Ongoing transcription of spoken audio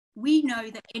We know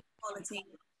that inequality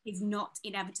is not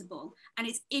inevitable, and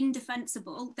it's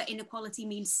indefensible that inequality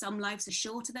means some lives are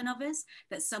shorter than others,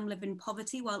 that some live in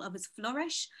poverty while others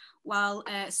flourish, while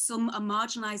some are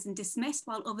marginalized and dismissed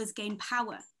while others gain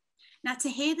power. Now, to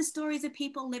hear the stories of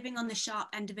people living on the sharp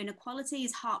end of inequality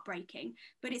is heartbreaking,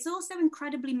 but it's also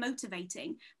incredibly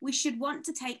motivating. We should want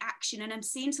to take action, and I'm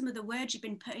seeing some of the words you've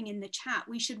been putting in the chat.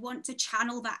 We should want to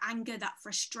channel that anger, that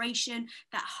frustration,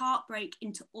 that heartbreak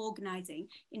into organising,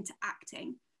 into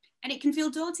acting. And it can feel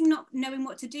daunting not knowing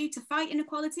what to do to fight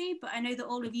inequality, but I know that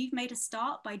all of you've made a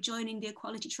start by joining the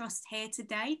Equality Trust here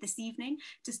today, this evening,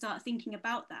 to start thinking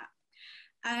about that.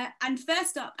 And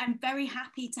first up, I'm very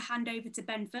happy to hand over to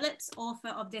Ben Phillips, author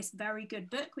of this very good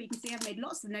book, where you can see I've made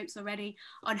lots of notes already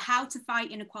on how to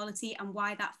fight inequality and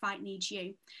why that fight needs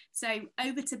you. So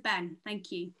over to Ben,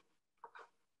 thank you.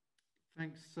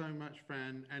 Thanks so much,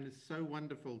 Fran, and it's so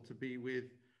wonderful to be with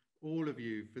all of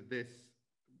you for this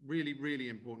really, really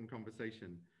important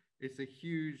conversation. It's a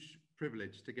huge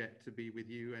privilege to get to be with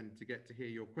you and to get to hear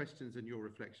your questions and your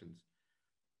reflections.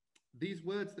 These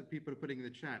words that people are putting in the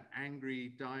chat,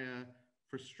 angry, dire,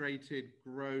 frustrated,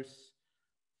 gross,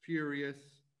 furious,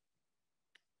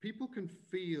 people can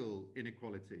feel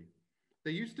inequality.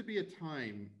 There used to be a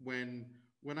time when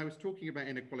I was talking about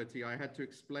inequality, I had to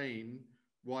explain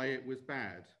why it was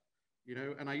bad, you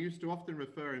know, and I used to often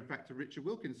refer, in fact, to Richard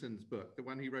Wilkinson's book, the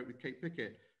one he wrote with Kate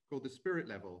Pickett, called The Spirit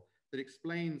Level, that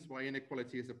explains why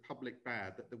inequality is a public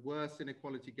bad, that the worse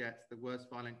inequality gets, the worse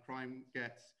violent crime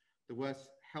gets, the worse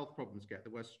health problems get, the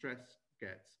worse stress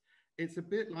gets. It's a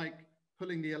bit like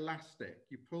pulling the elastic.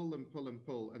 You pull and pull and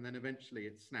pull, and then eventually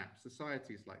it snaps.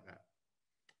 Society is like that.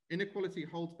 Inequality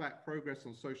holds back progress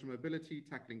on social mobility,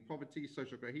 tackling poverty,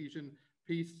 social cohesion,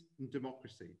 peace, and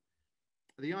democracy.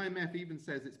 The IMF even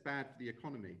says it's bad for the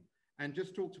economy. And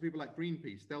just talk to people like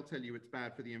Greenpeace, they'll tell you it's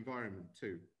bad for the environment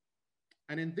too.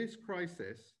 And in this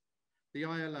crisis, the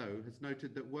ILO has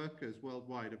noted that workers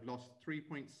worldwide have lost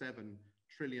 $3.7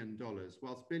 trillion,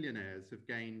 whilst billionaires have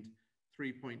gained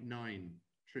 $3.9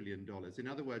 trillion. In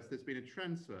other words, there's been a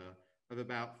transfer of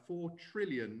about $4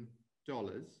 trillion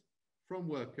from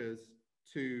workers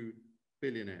to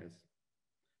billionaires.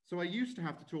 So I used to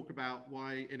have to talk about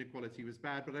why inequality was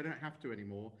bad, but I don't have to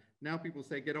anymore. Now people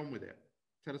say, get on with it.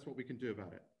 Tell us what we can do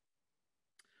about it.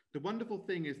 The wonderful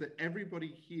thing is that everybody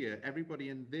here, everybody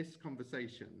in this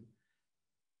conversation,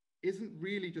 isn't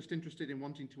really just interested in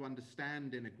wanting to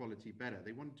understand inequality better.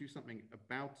 They want to do something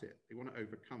about it. They want to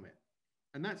overcome it.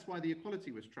 And that's why the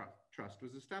Equality Trust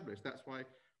was established. That's why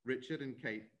Richard and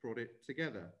Kate brought it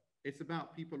together. It's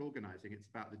about people organizing. It's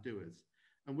about the doers.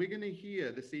 And we're going to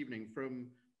hear this evening from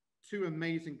two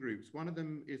amazing groups. One of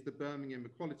them is the Birmingham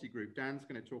Equality Group. Dan's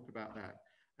going to talk about that.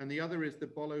 And the other is the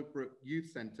Bollowbrook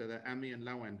Youth Centre that Ami and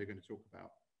Lawand are going to talk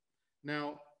about.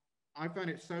 Now, I found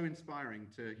it so inspiring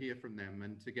to hear from them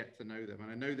and to get to know them.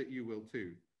 And I know that you will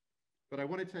too. But I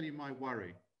want to tell you my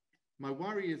worry. My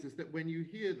worry is that when you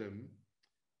hear them,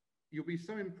 you'll be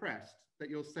so impressed that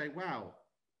you'll say, wow,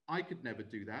 I could never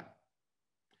do that.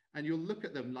 And you'll look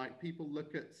at them like people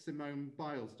look at Simone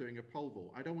Biles doing a pole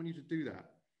vault. I don't want you to do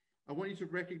that. I want you to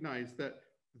recognize that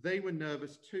they were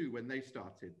nervous too when they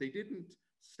started. They didn't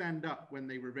stand up when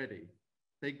they were ready.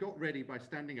 They got ready by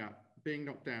standing up, being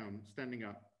knocked down, standing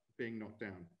up, being knocked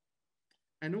down.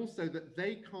 And also that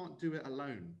they can't do it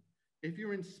alone. If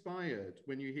you're inspired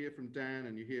when you hear from Dan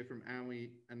and you hear from Ami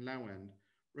and Lawand,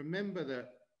 remember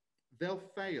that they'll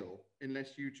fail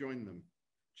unless you join them.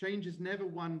 Change is never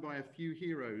won by a few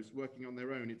heroes working on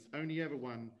their own. It's only ever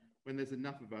won when there's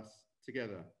enough of us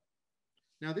together.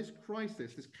 Now, this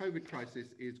crisis, this COVID crisis,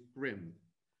 is grim.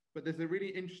 But there's a really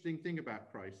interesting thing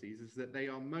about crises, is that they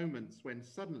are moments when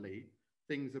suddenly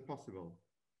things are possible.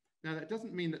 Now, that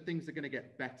doesn't mean that things are going to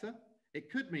get better.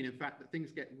 It could mean, in fact, that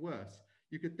things get worse.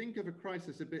 You could think of a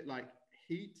crisis a bit like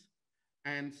heat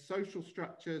and social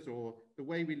structures, or the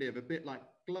way we live, a bit like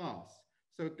glass.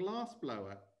 So a glass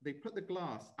blower, they put the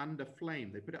glass under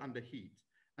flame, they put it under heat.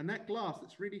 And that glass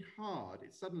that's really hard,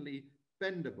 it's suddenly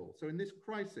bendable. So in this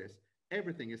crisis,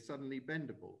 everything is suddenly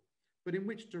bendable. But in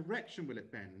which direction will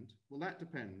it bend? Well, that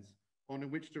depends on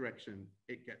in which direction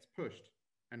it gets pushed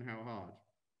and how hard.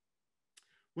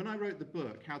 When I wrote the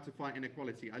book, How to Fight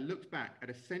Inequality, I looked back at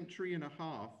 1.5 centuries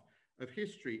of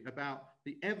history about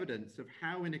the evidence of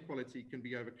how inequality can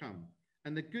be overcome.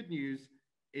 And the good news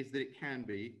is that it can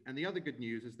be, and the other good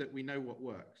news is that we know what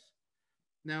works.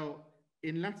 Now,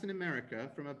 in Latin America,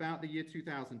 from about the year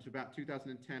 2000 to about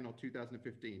 2010 or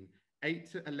 2015,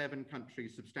 8 to 11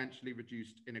 countries substantially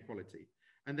reduced inequality.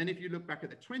 And then if you look back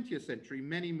at the 20th century,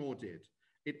 many more did.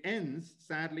 It ends,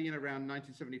 sadly, in around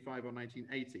 1975 or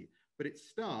 1980. But it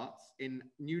starts in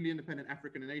newly independent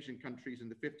African and Asian countries in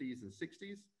the 50s and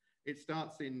 60s. It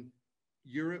starts in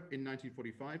Europe in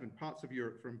 1945 and parts of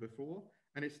Europe from before,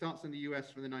 and it starts in the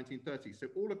US from the 1930s. So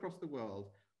all across the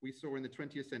world, we saw in the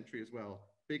 20th century as well,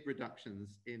 big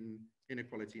reductions in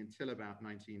inequality until about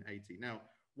 1980. Now,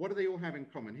 what do they all have in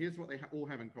common? Here's what they all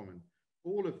have in common.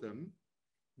 All of them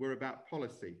were about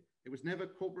policy. It was never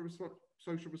corporate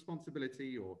social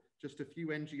responsibility or just a few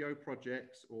NGO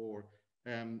projects or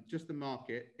just the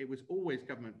market. It was always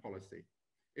government policy.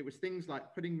 It was things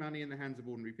like putting money in the hands of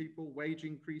ordinary people, wage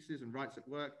increases and rights at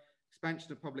work,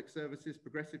 expansion of public services,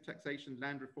 progressive taxation,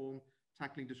 land reform,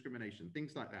 tackling discrimination,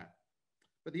 things like that.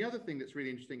 But the other thing that's really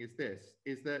interesting is this,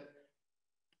 is that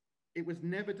it was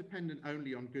never dependent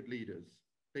only on good leaders.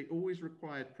 They always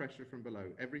required pressure from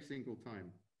below, every single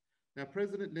time. Now,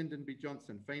 President Lyndon B.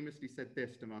 Johnson famously said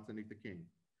this to Martin Luther King: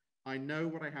 "I know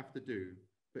what I have to do,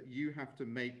 but you have to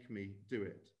make me do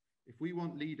it." If we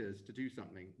want leaders to do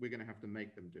something, we're going to have to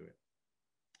make them do it.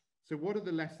 So what are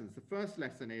the lessons? The first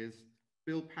lesson is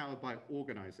build power by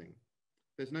organizing.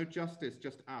 There's no justice,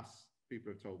 just us,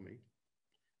 people have told me.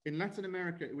 In Latin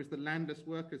America, it was the landless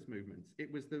workers movements.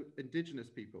 It was the indigenous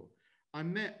people. I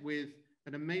met with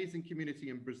an amazing community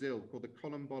in Brazil called the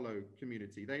Quilombola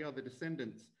community. They are the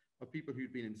descendants of people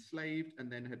who'd been enslaved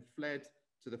and then had fled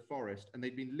to the forest, and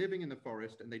they'd been living in the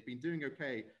forest and they'd been doing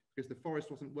okay because the forest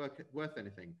wasn't worth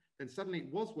anything. Then suddenly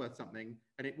it was worth something,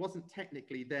 and it wasn't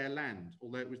technically their land,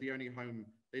 although it was the only home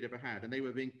they'd ever had, and they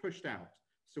were being pushed out.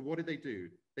 So what did they do?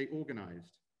 They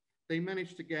organized. They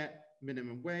managed to get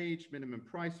minimum wage, minimum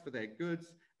price for their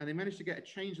goods, and they managed to get a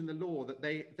change in the law that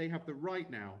they have the right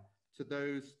now to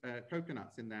those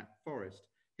coconuts in that forest.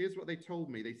 Here's what they told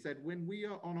me. They said, when we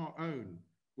are on our own,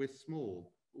 we're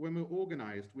small. When we're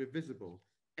organized, we're visible.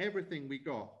 Everything we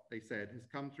got, they said, has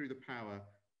come through the power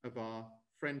of our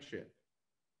friendship.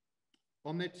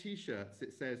 On their t-shirts,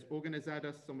 it says,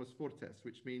 "Organizadas somos fortes,"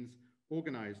 which means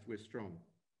organized, we're strong.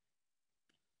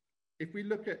 If we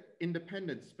look at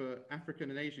independence for African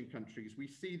and Asian countries, we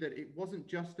see that it wasn't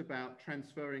just about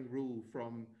transferring rule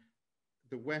from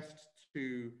the West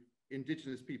to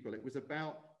indigenous people. It was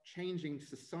about changing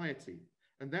society.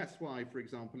 And that's why, for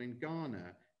example, in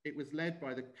Ghana, it was led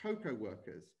by the cocoa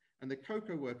workers. And the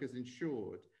cocoa workers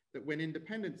ensured that when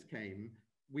independence came,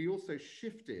 we also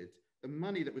shifted the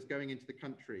money that was going into the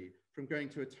country from going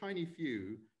to a tiny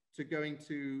few to going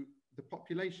to the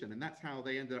population. And that's how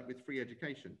they ended up with free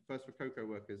education, first for cocoa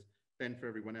workers, then for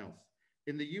everyone else.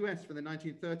 In the US from the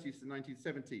 1930s to the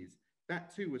 1970s,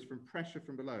 that too was from pressure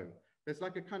from below. There's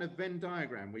like a kind of Venn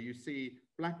diagram where you see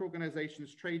Black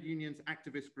organizations, trade unions,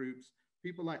 activist groups,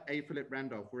 people like A. Philip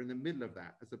Randolph were in the middle of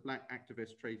that as a Black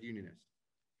activist trade unionist.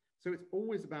 So it's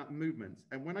always about movements.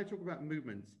 And when I talk about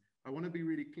movements, I want to be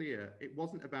really clear, it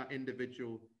wasn't about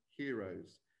individual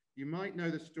heroes. You might know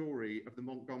the story of the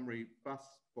Montgomery bus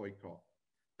boycott.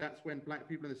 That's when Black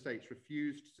people in the States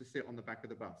refused to sit on the back of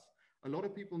the bus. A lot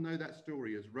of people know that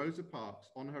story as Rosa Parks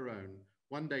on her own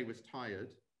one day was tired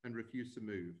and refused to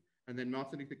move. And then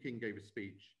Martin Luther King gave a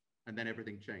speech, and then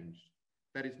everything changed.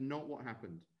 That is not what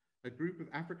happened. A group of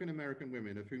African-American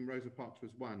women, of whom Rosa Parks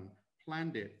was one,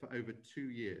 planned it for over 2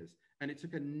 years. And it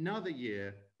took another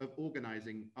year of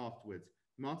organizing afterwards.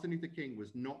 Martin Luther King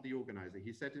was not the organizer.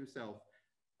 He said himself,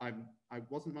 I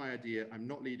wasn't my idea, I'm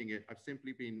not leading it, I've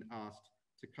simply been asked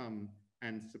to come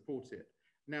and support it.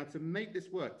 Now, to make this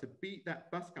work, to beat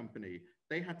that bus company,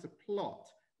 they had to plot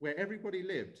where everybody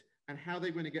lived and how they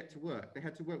were going to get to work. They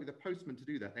had to work with a postman to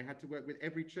do that. They had to work with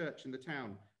every church in the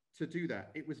town to do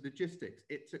that. It was logistics.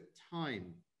 It took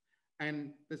time.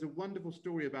 And there's a wonderful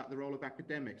story about the role of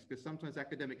academics, because sometimes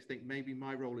academics think maybe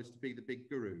my role is to be the big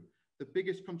guru. The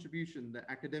biggest contribution that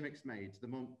academics made to the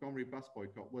Montgomery bus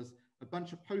boycott was a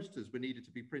bunch of posters were needed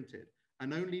to be printed.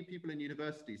 And only people in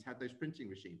universities had those printing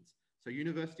machines. So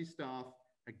university staff,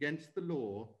 against the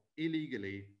law,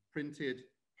 illegally printed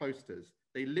posters.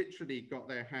 They literally got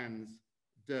their hands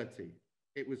dirty.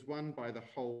 It was won by the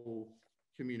whole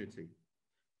community.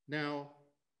 Now,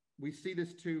 we see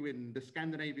this too in the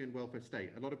Scandinavian welfare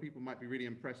state. A lot of people might be really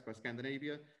impressed by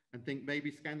Scandinavia and think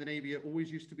maybe Scandinavia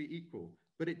always used to be equal,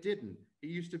 but it didn't. It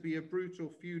used to be a brutal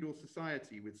feudal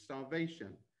society with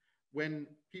starvation. When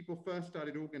people first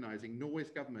started organizing, Norway's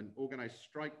government organized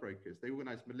strike breakers. They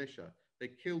organized militia. They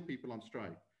killed people on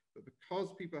strike. But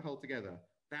because people held together,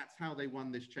 that's how they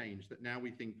won this change that now we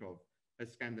think of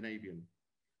as Scandinavian.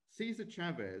 Cesar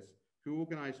Chavez, who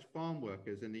organized farm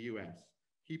workers in the US,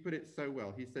 he put it so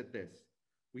well. He said this: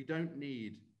 we don't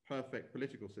need perfect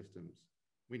political systems.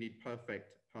 We need perfect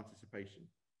participation.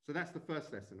 So that's the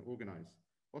first lesson, organize.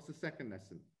 What's the second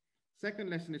lesson? Second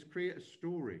lesson is create a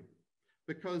story.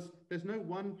 because there's no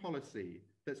one policy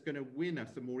that's going to win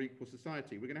us a more equal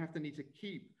society. We're going to need to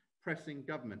keep pressing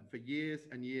government for years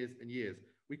and years and years.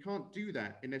 We can't do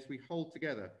that unless we hold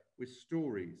together with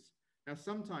stories. Now,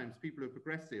 sometimes people who are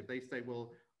progressive, they say,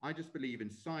 well, I just believe in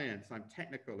science, I'm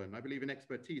technical, and I believe in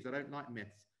expertise. I don't like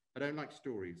myths. I don't like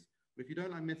stories. But if you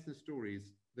don't like myths and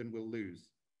stories, then we'll lose.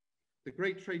 The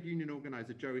great trade union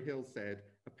organizer Joe Hill said,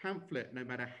 a pamphlet, no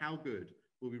matter how good,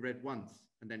 will be read once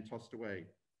and then tossed away,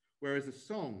 whereas a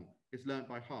song is learnt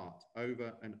by heart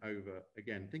over and over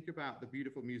again. Think about the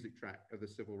beautiful music track of the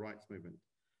civil rights movement.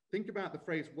 Think about the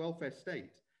phrase welfare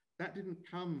state. That didn't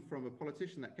come from a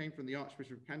politician, that came from the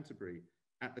Archbishop of Canterbury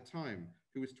at the time,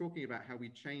 who was talking about how we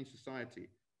change society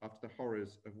after the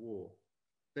horrors of war.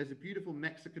 There's a beautiful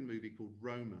Mexican movie called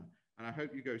Roma, and I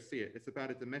hope you go see it. It's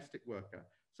about a domestic worker.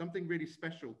 Something really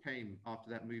special came after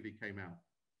that movie came out,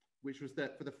 which was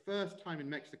that for the first time in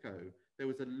Mexico, there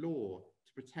was a law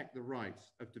to protect the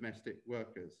rights of domestic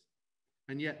workers.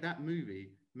 And yet that movie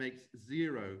makes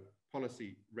zero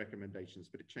policy recommendations,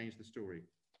 but it changed the story.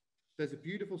 There's a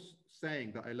beautiful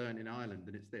saying that I learned in Ireland,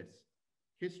 and it's this: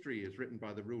 history is written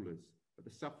by the rulers, but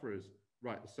the sufferers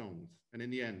write the songs. And in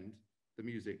the end, the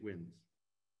music wins.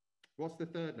 What's the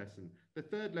third lesson? The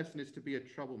third lesson is to be a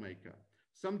troublemaker.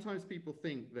 Sometimes people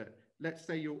think that, let's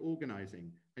say you're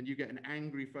organizing and you get an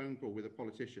angry phone call with a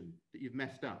politician that you've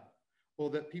messed up, or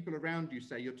that people around you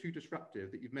say you're too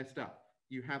disruptive, that you've messed up.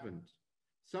 You haven't.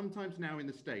 Sometimes now in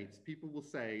the States, people will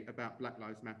say about Black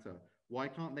Lives Matter, why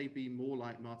can't they be more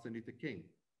like Martin Luther King?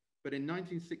 But in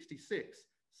 1966,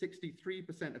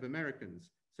 63% of Americans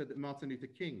said that Martin Luther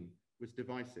King was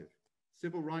divisive.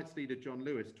 Civil rights leader John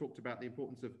Lewis talked about the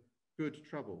importance of good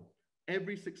trouble.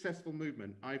 Every successful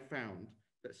movement I've found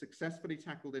that successfully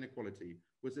tackled inequality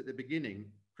was at the beginning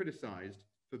criticized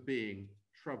for being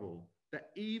trouble.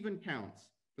 That even counts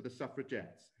for the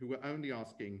suffragettes, who were only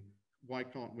asking, why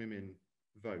can't women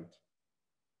vote?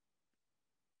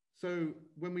 So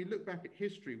when we look back at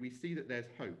history, we see that there's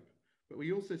hope, but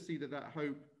we also see that that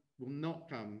hope will not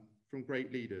come from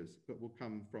great leaders, but will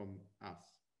come from us.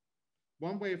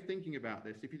 One way of thinking about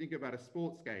this, if you think about a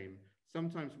sports game,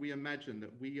 sometimes we imagine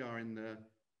that we are in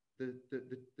the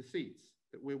seats,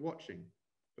 that we're watching,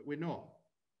 but we're not.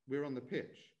 We're on the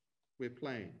pitch, we're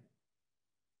playing.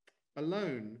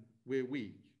 Alone, we're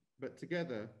weak, but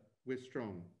together, we're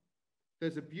strong.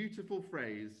 There's a beautiful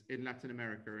phrase in Latin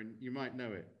America, and you might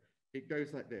know it. It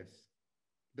goes like this: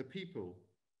 the people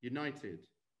united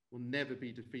will never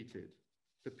be defeated.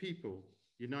 The people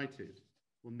united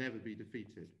will never be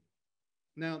defeated.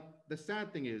 Now, the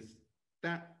sad thing is,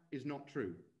 that is not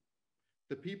true.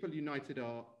 The people united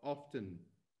are often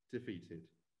defeated.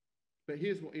 But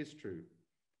here's what is true: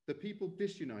 the people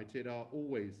disunited are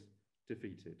always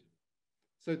defeated.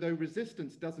 So though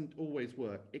resistance doesn't always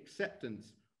work,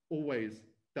 acceptance always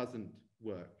doesn't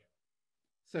work.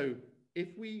 So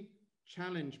if we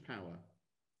challenge power,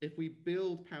 if we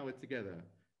build power together,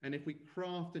 and if we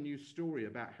craft a new story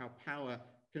about how power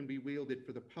can be wielded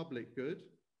for the public good,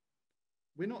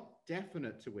 we're not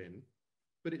definite to win,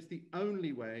 but it's the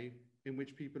only way in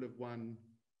which people have won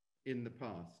in the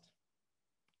past.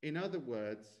 In other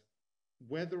words,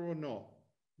 whether or not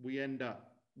we end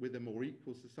up with a more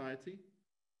equal society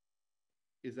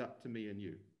is up to me and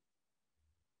you.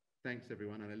 Thanks,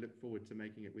 everyone, and I look forward to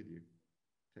making it with you.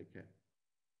 Take care.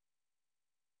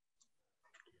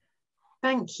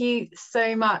 Thank you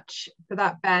so much for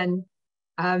that, Ben.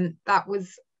 That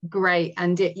was great,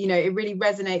 and it really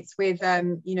resonates with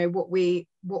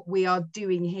what we are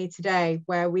doing here today,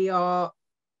 where we are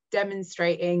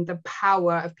demonstrating the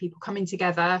power of people coming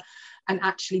together and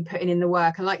actually putting in the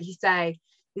work. And like you say,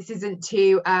 this isn't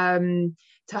to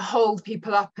hold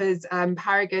people up as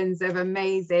paragons of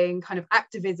amazing kind of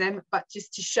activism, but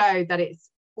just to show that it's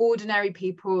ordinary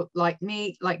people like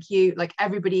me, like you, like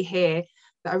everybody here,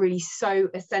 that are really so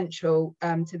essential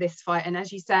to this fight. And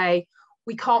as you say,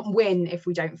 we can't win if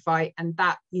we don't fight, and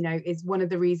that is one of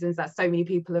the reasons that so many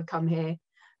people have come here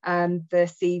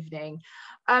this evening.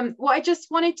 What I just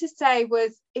wanted to say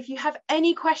was, if you have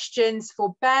any questions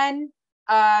for Ben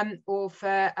or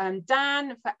for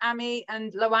Dan, for Ami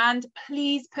and Loand,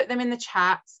 please put them in the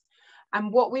chat,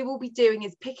 and what we will be doing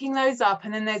is picking those up,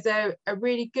 and then there's a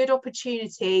really good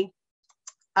opportunity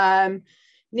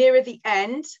nearer the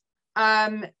end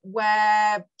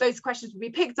where those questions will be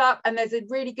picked up, and there's a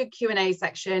really good Q&A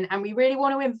section, and we really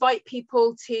want to invite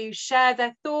people to share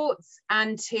their thoughts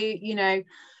and to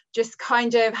just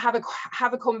kind of have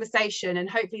a conversation, and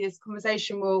hopefully this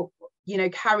conversation will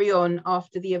carry on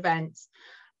after the event.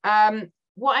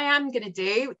 What I am going to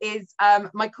do is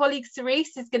my colleague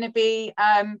Cerise is going to be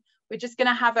we're just going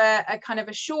to have a kind of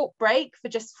a short break for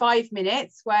just 5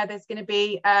 minutes, where there's going to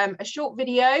be a short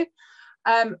video.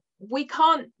 We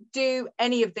can't do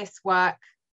any of this work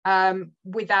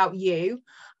without you.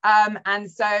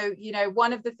 And so, you know,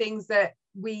 one of the things that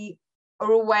we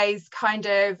are always kind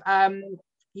of,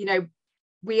 you know,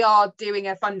 we are doing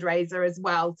a fundraiser as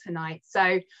well tonight.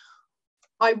 So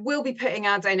I will be putting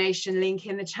our donation link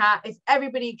in the chat. If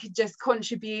everybody could just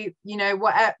contribute, you know,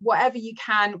 whatever you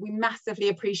can, we massively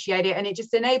appreciate it. And it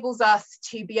just enables us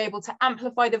to be able to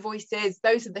amplify the voices,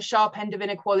 those at the sharp end of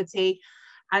inequality,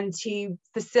 and to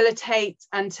facilitate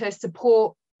and to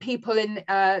support people in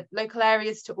local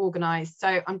areas to organise.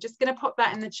 So I'm just going to pop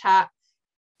that in the chat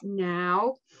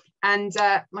now. And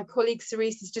my colleague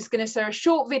Cerise is just going to show a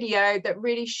short video that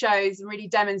really shows and really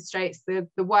demonstrates the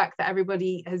work that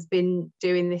everybody has been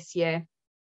doing this year.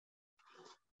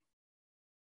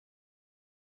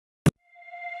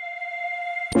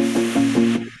 The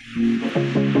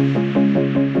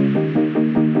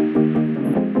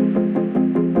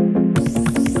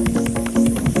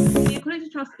Equality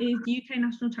Trust is the UK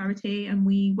national charity, and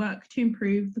we work to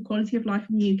improve the quality of life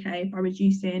in the UK by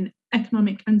reducing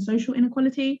economic and social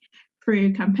inequality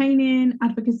through campaigning,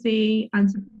 advocacy,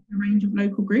 and supporting a range of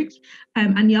local groups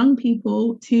and young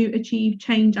people to achieve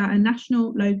change at a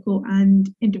national, local,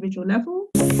 and individual level.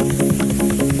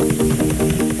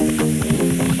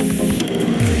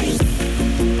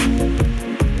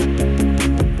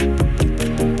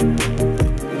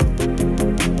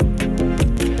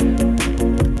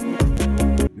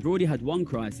 We've already had one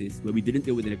crisis where we didn't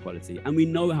deal with inequality, and we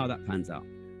know how that pans out.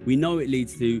 We know it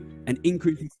leads to an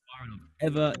increasing spiral of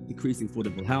ever decreasing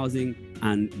affordable housing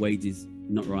and wages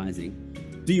not rising.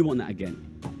 Do you want that again?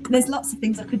 There's lots of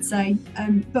things I could say,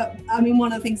 but I mean,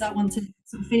 one of the things I want to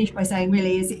sort of finish by saying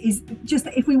really is just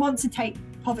that if we want to take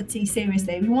poverty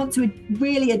seriously, we want to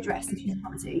really address issues of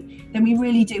poverty, then we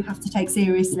really do have to take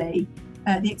seriously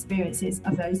the experiences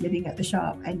of those living at the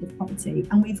sharp end of poverty,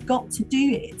 and we've got to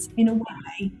do it in a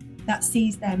way that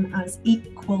sees them as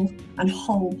equal and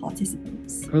whole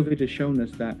participants. COVID has shown us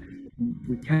that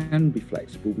we can be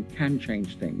flexible, we can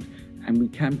change things, and we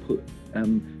can put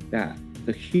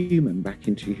the human back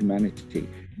into humanity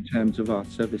in terms of our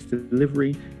service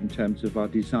delivery, in terms of our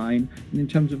design, and in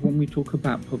terms of when we talk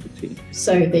about poverty.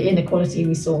 So the inequality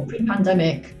we saw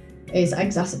pre-pandemic is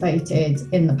exacerbated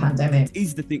in the pandemic. It's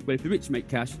easy to think, well, if the rich make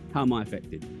cash, how am I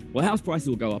affected? Well, house prices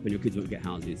will go up and your kids won't get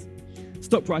houses.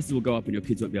 Stock prices will go up and your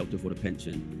kids won't be able to afford a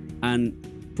pension.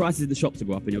 And prices in the shops will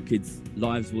go up and your kids'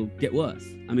 lives will get worse.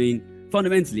 I mean,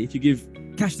 fundamentally, if you give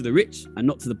cash to the rich and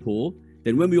not to the poor,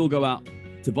 then when we all go out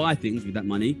to buy things with that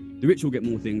money, the rich will get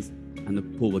more things and the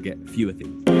poor will get fewer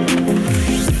things.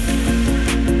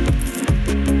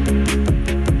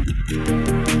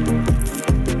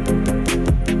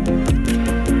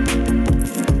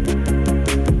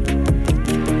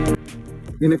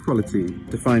 Inequality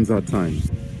defines our time,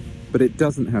 but it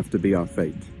doesn't have to be our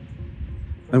fate.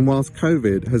 And whilst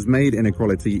COVID has made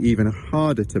inequality even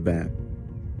harder to bear,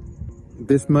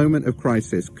 this moment of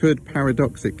crisis could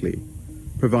paradoxically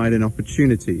provide an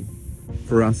opportunity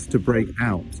for us to break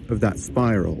out of that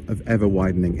spiral of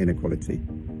ever-widening inequality,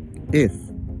 if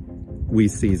we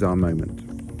seize our moment.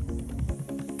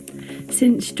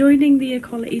 Since joining the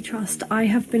Equality Trust, I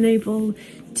have been able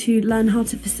to learn how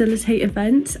to facilitate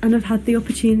events, and I've had the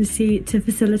opportunity to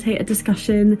facilitate a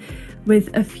discussion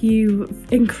with a few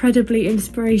incredibly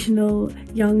inspirational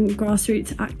young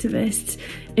grassroots activists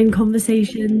in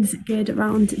conversations geared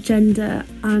around gender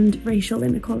and racial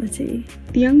inequality.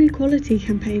 The Young Equality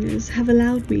campaigners have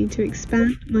allowed me to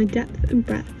expand my depth and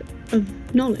breadth of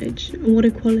knowledge on what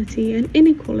equality and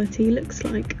inequality looks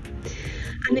like.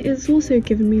 And it has also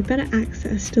given me better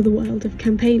access to the world of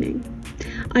campaigning.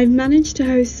 I've managed to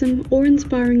host some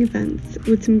awe-inspiring events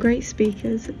with some great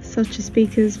speakers, such as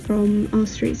speakers from Our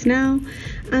Streets Now,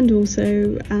 and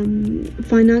also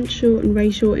financial and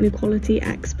racial inequality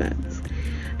experts.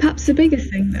 Perhaps the biggest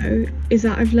thing though is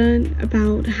that I've learned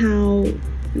about how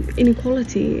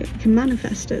inequality can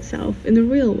manifest itself in the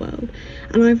real world,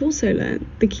 and I've also learned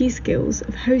the key skills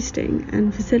of hosting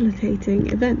and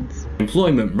facilitating events.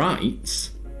 Employment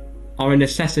rights are a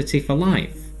necessity for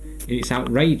life. It's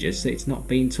outrageous that it's not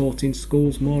being taught in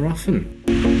schools more often.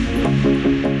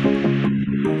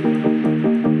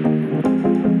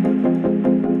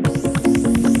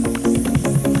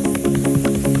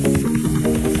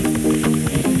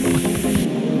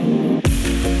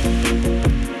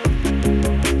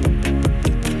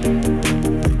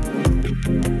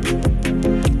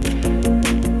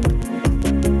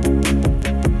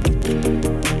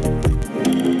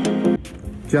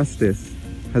 Justice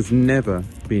has never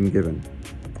been given,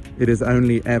 it has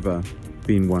only ever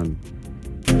been one.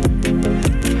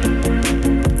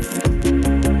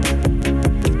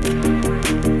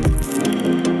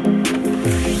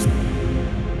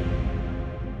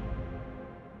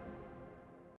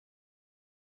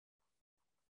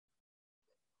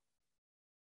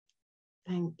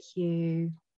 Thank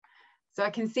you. So I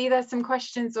can see there's some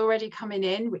questions already coming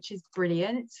in, which is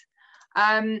brilliant.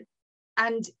 And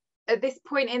at this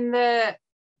point in the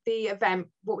event,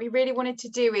 what we really wanted to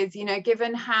do is, you know,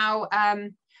 given how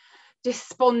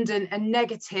despondent and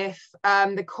negative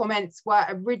the comments were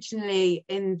originally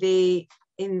in the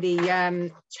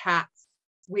chat,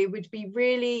 we would be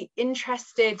really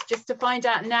interested just to find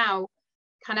out now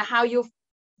kind of how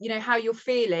you're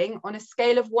feeling on a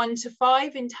scale of 1 to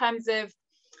 5 in terms of,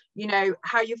 you know,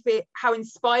 how you feel, how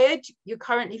inspired you're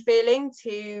currently feeling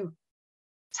to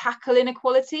tackle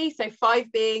inequality. So 5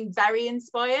 being very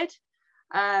inspired,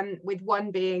 with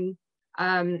 1 being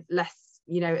less,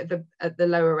 you know, at the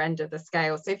lower end of the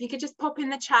scale. So if you could just pop in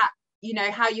the chat, you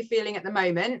know, how you're feeling at the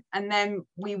moment, and then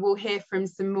we will hear from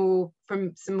some more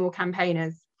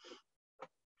campaigners.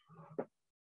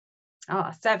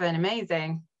 Oh, 7,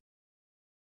 amazing.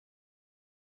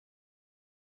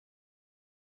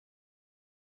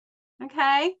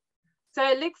 Okay, so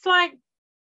it looks like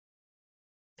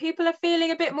people are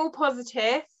feeling a bit more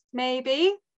positive,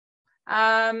 maybe,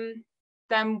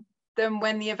 than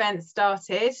when the event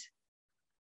started,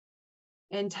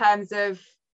 in terms of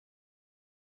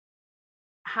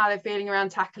how they're feeling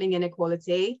around tackling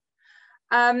inequality.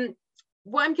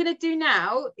 What I'm going to do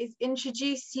now is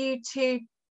introduce you to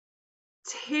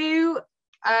 2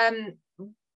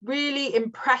 really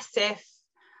impressive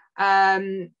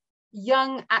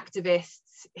young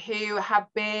activists who have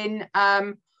been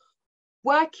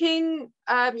working,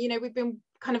 you know, we've been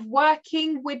kind of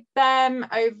working with them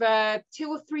over 2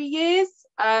 or 3 years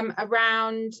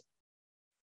around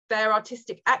their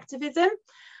artistic activism.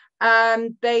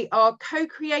 They are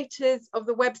co-creators of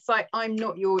the website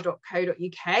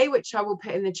imnotyour.co.uk, which I will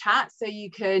put in the chat so you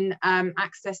can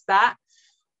access that,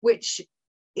 which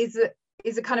is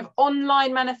a kind of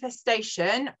online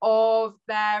manifestation of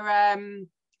their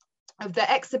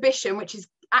exhibition, which is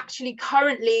actually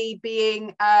currently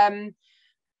being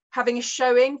having a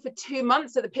showing for 2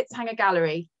 months at the Pitshanger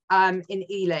Gallery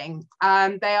in Ealing.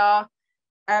 They are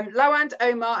Lawand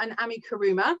Omar and Ami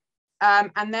Karuma,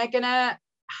 and they're gonna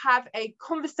have a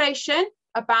conversation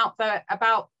about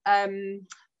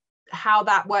how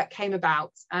that work came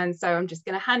about. And so I'm just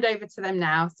going to hand over to them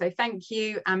now. So thank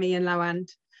you, Ami and Lawand.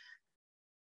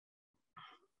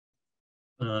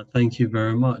 Thank you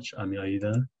very much. Ami, are you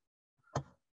there?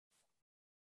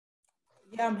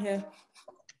 Yeah, I'm here.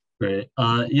 Great.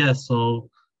 Yeah, so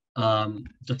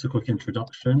just a quick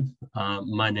introduction.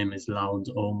 My name is Lawand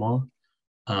Omar.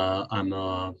 I'm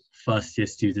a first-year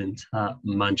student at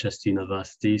Manchester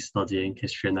University studying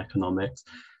history and economics.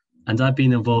 And I've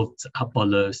been involved at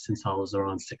Pollock since I was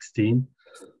around 16.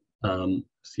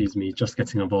 Just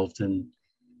getting involved in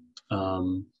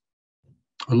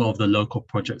a lot of the local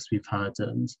projects we've had,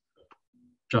 and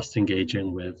just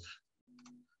engaging with,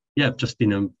 just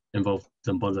been involved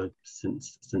in Pollock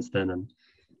since then, and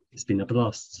it's been a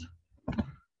blast.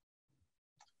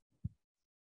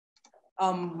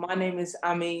 My name is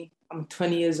Ami. I'm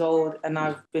 20 years old, and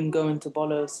I've been going to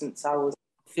Bolo since I was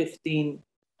 15.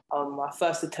 I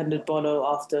first attended Bolo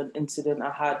after an incident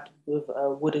I had with a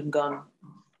wooden gun.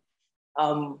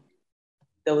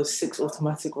 There was 6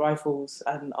 automatic rifles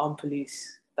and armed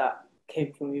police that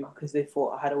came for me because they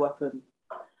thought I had a weapon.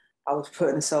 I was put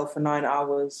in a cell for 9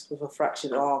 hours with a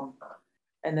fractured arm.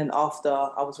 And then after,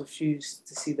 I was refused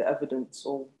to see the evidence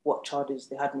or what charges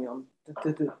they had me on.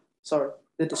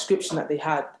 The description that they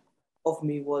had of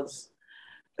me was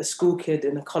a school kid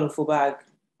in a colourful bag,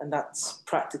 and that's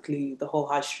practically the whole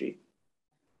high street.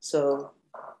 So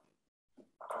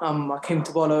I came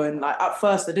to Bolo, and at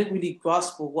first I didn't really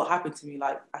grasp what happened to me.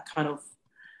 I kind of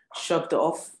shrugged it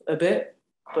off a bit,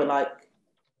 but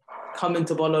coming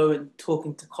to Bolo and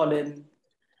talking to Colin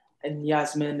and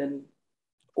Yasmin and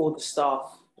all the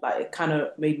staff, it kind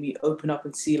of made me open up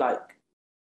and see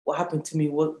what happened to me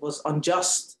was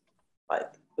unjust.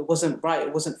 It wasn't right,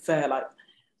 it wasn't fair,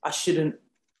 I shouldn't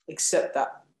accept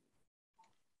that.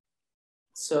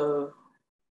 So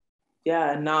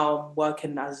yeah, and now I'm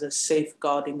working as a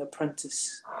safeguarding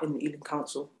apprentice in the Ealing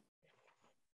Council.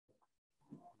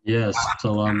 Yes,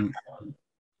 so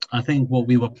I think what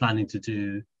we were planning to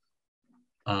do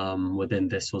within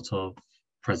this sort of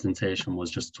presentation was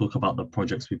just talk about the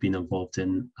projects we've been involved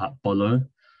in at Bolo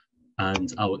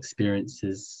and our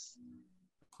experiences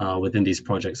within these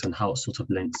projects and how it sort of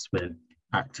links with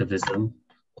activism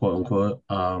quote unquote.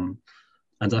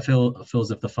 And I feel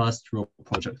as if the first real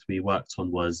project we worked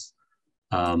on was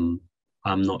I'm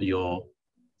Not Your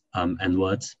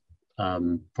N-Word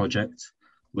project,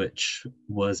 which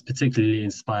was particularly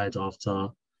inspired after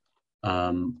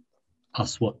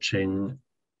us watching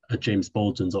a James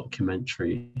Baldwin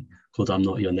documentary called I'm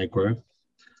Not Your Negro,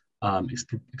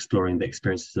 exploring the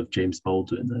experiences of James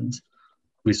Baldwin. And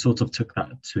we sort of took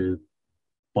that to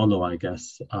Bolo, I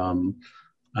guess.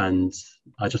 And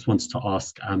I just wanted to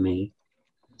ask Ami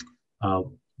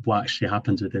what actually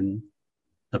happened within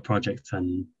the project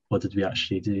and what did we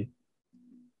actually do?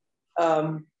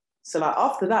 So like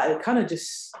after that, it kind of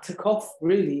just took off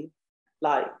really.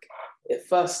 Like it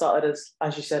first started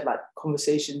as you said, like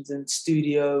conversations in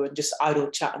studio and just idle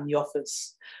chat in the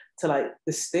office to like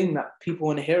this thing that people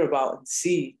want to hear about and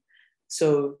see.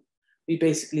 So we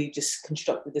basically just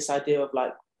constructed this idea of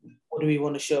like, what do we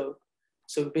want to show?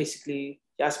 So basically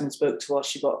Yasmin spoke to us,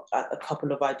 she got a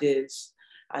couple of ideas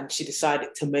and she decided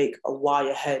to make a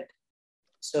wire head.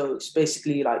 So it's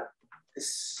basically like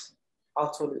this,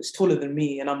 it's taller than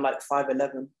me and I'm like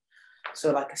 5'11".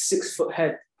 So like a 6-foot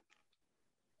head,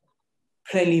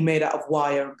 plainly made out of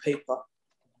wire and paper.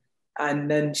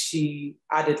 And then she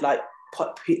added like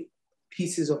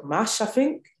pieces of mash, I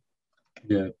think.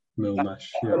 Yeah, mill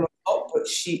mash, yeah. But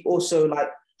she also like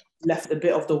left a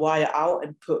bit of the wire out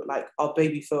and put like our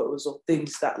baby photos or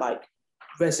things that like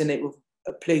resonate with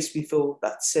a place we feel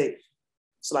that's safe.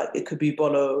 So like it could be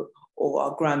Bolo or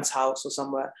our grand's house or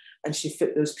somewhere. And she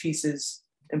fit those pieces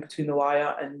in between the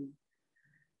wire and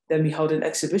then we held an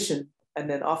exhibition. And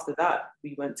then after that,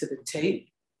 we went to the Tate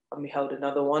and we held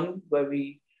another one where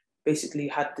we basically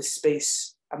had this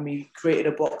space and we created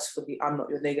a box for the I'm Not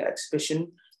Your Nigger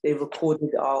exhibition. They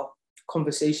recorded our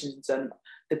conversations and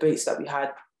debates that we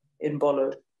had in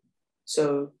Bolo.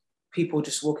 So people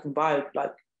just walking by,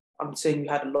 like I'm saying we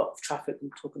had a lot of traffic,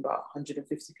 I'm talking about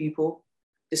 150 people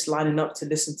just lining up to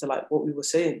listen to like what we were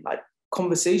saying, like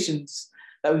conversations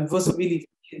that we wasn't really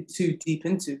too deep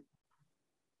into.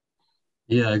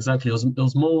 Yeah, exactly. It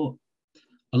was more,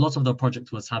 a lot of the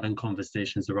project was having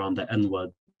conversations around the N-word,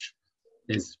 which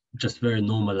is just very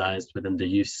normalized within the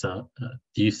youth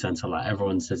center. Like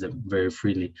everyone says it very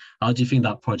freely. How do you think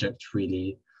that project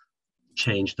really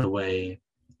changed the way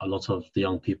a lot of the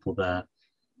young people there,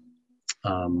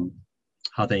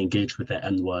 how they engage with their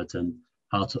N-word and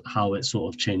how it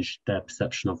sort of changed their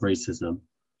perception of racism?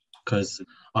 Because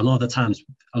a lot of the times,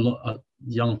 a lot of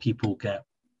young people get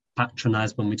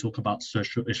patronized when we talk about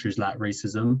social issues like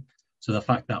racism. So the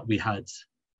fact that we had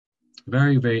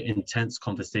very, very intense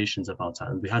conversations about it,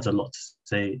 and we had a lot to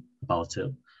say about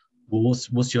it. Well,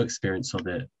 what's your experience of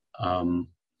it? And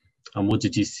what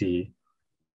did you see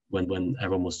when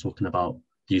everyone was talking about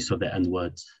the use of the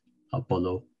N-word at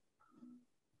Bolo?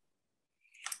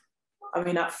 I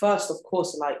mean, at first, of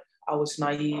course, like I was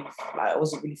naive, like I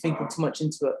wasn't really thinking too much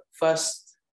into it.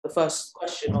 The first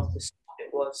question of this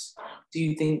was, do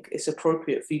you think it's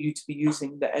appropriate for you to be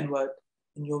using the N-word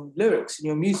in your lyrics, in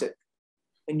your music,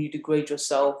 when you degrade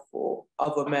yourself or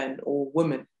other men or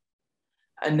women?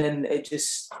 And then it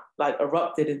just like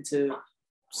erupted into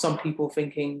some people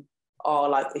thinking, oh,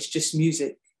 like it's just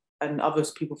music, and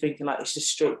others people thinking like it's just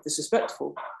straight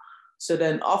disrespectful. So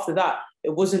then after that,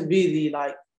 it wasn't really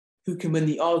like who can win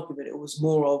the argument. It was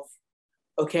more of,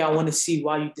 okay, I want to see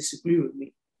why you disagree with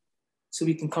me, so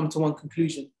we can come to one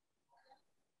conclusion.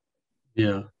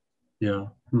 Yeah.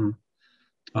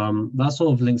 That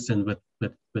sort of links in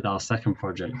with our second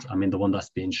project. I mean, the one that's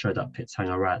being showed at Pitt's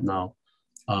Hangar right now.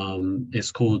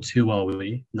 It's called Who Are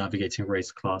We? Navigating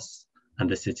Race, Class and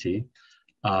the City.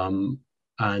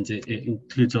 And it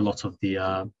includes a lot of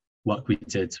the work we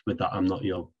did with the I'm Not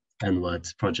Your N-Word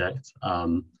project.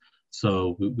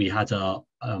 So we had a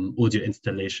audio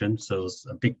installation, so it was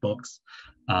a big box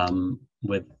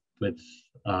with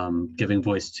giving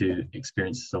voice to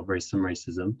experiences of race and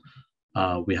racism.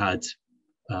 We had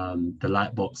the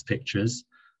Lightbox pictures,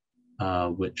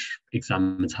 which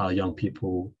examines how young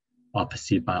people are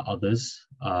perceived by others.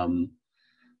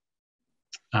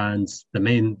 And the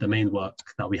main work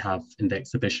that we have in the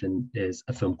exhibition is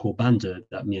a film called Bando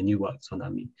that me and you worked on,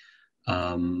 Ami,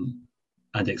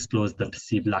 and explores the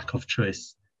perceived lack of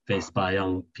choice faced by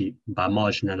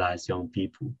marginalized young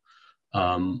people.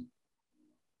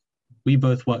 We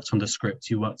both worked on the script.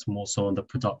 You worked more so on the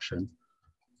production.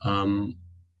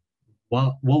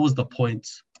 What was the point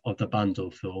of the Bando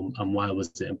film and why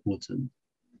was it important?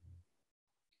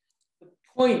 The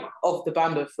point of the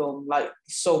Bando film, like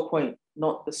the sole point,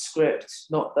 not the script,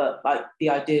 not the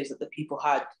ideas that the people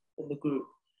had in the group,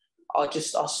 our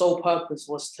sole purpose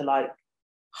was to like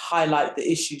highlight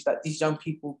the issues that these young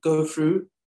people go through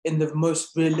in the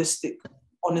most realistic,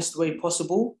 honest way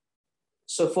possible.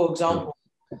 So, for example,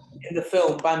 in the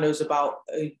film, Bando's about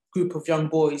a group of young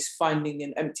boys finding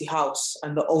an empty house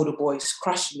and the older boys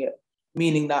crashing it,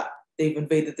 meaning that they've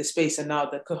invaded the space and now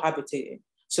they're cohabitating.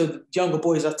 So the younger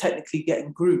boys are technically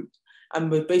getting groomed. And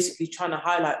we're basically trying to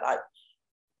highlight, like,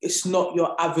 it's not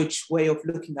your average way of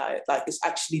looking at it. Like, it's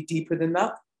actually deeper than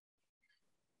that.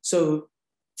 So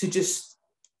to just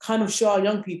kind of show our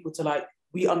young people to, like,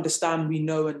 we understand, we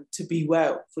know, and to be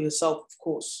well for yourself, of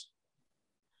course.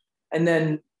 And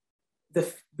then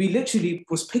we literally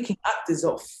was picking actors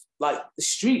off, like, the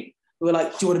street. We were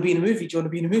like, do you want to be in a movie? Do you want to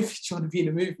be in a movie? Do you want to be in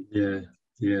a movie? Yeah.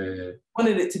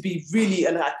 Wanted it to be really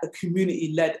like a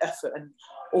community-led effort, and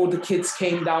all the kids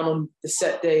came down on the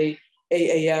set day, 8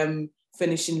 a.m.,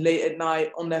 finishing late at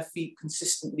night, on their feet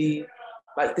consistently.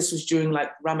 Like, this was during,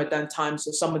 like, Ramadan time,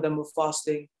 so some of them were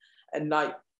fasting, and,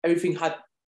 like,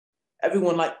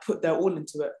 everyone like put their all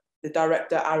into it. The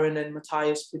director, Aaron, and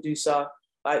Matthias, producer,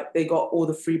 like, they got all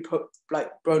the free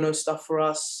Brono stuff for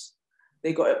us.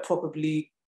 They got it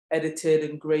properly edited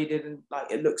and graded, and,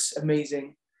 like, it looks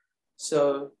amazing.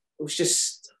 So it was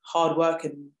just hard work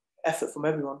and effort from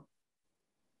everyone.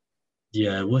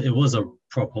 Yeah, well, it was a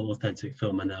proper, authentic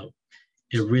film, and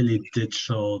it really did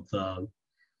show the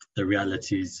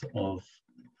realities of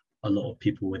a lot of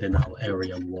people within our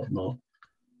area and whatnot.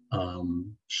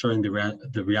 Showing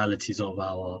the realities of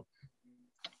our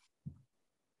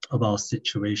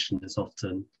situation is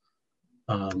often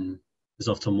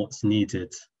what's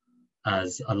needed,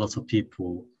 as a lot of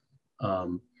people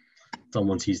don't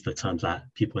want to use the terms like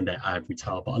people in their ivory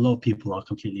tower, but a lot of people are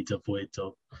completely devoid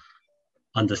of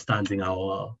understanding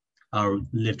our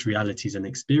lived realities and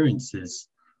experiences.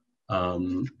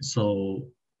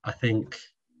 So I think,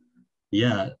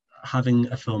 yeah, having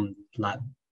a film like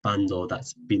Bando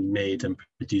that's been made and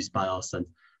produced by us and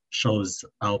shows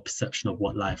our perception of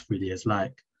what life really is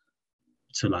like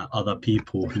to, like, other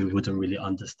people who wouldn't really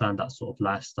understand that sort of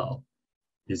lifestyle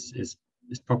is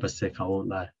proper sick, I won't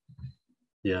lie.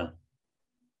 Yeah.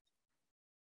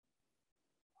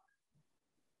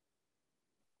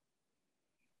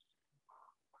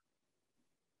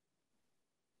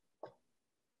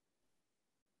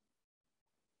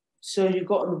 So you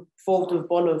got involved with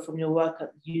Bolo from your work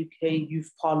at the UK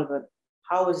Youth Parliament.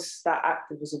 How is that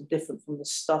activism different from the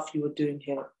stuff you were doing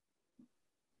here?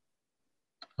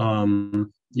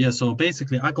 Yeah, so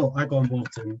basically I got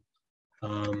involved in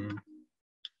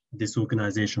this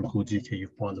organization called UK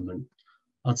Youth Parliament,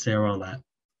 I'd say around like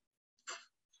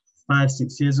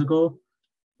 5-6 years ago,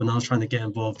 when I was trying to get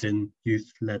involved in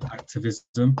youth-led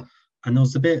activism. And it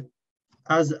was a bit,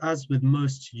 as with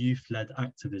most youth-led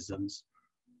activisms,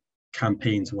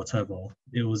 campaigns, whatever,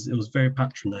 it was very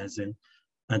patronizing,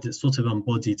 and it sort of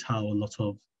embodied how a lot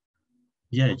of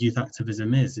youth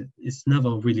activism is. It's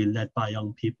never really led by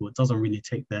young people. It doesn't really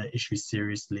take their issues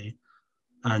seriously,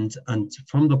 and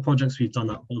from the projects we've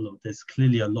done at Pollock, there's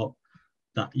clearly a lot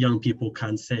that young people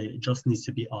can say. It just needs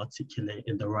to be articulated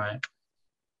in the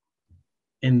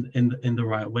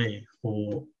right way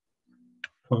for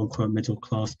quote unquote middle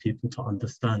class people to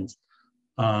understand.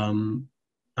 And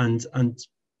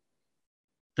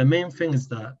the main thing is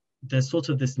that there's sort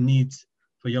of this need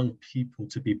for young people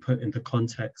to be put in the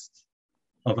context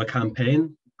of a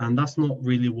campaign, and that's not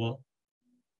really what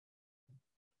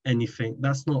anything,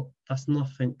 that's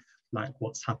nothing like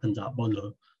what's happened at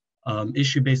Bolo.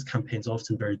 Issue-based campaigns are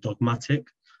often very dogmatic,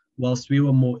 whilst we were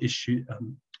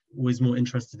always more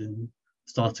interested in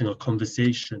starting a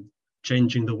conversation,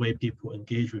 changing the way people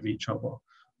engage with each other.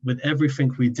 With everything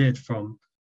we did, from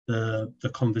the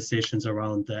conversations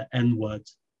around the N-word,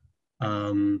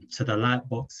 to the light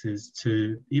boxes,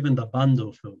 to even the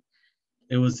Bando film,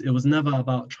 it was never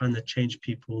about trying to change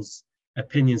people's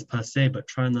opinions per se, but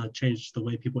trying to change the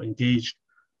way people engaged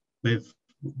with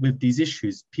these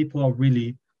issues. People are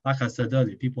really, like I said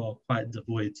earlier, people are quite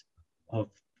devoid of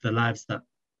the lives that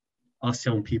us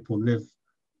young people live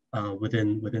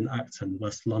within Acton,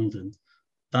 West London.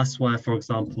 That's why, for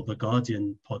example, the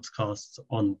Guardian podcast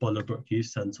on Bollebrook Youth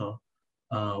Centre,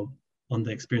 on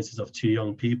the experiences of 2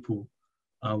 young people,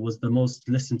 was the most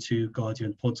listened to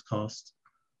Guardian podcast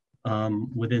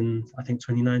within, I think,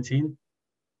 2019.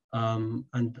 And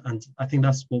I think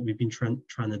that's what we've been trying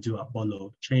to do at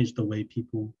Bolo, change the way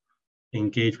people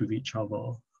engage with each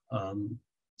other,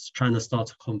 trying to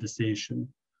start a conversation.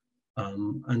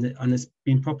 And it's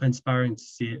been proper inspiring to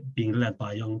see it being led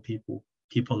by young people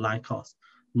like us,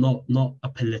 not a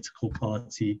political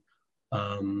party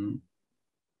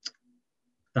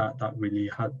that really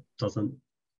doesn't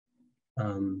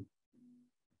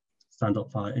stand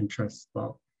up for our interests,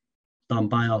 but done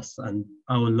by us, and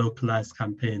our localized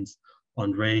campaigns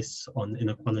on race, on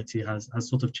inequality has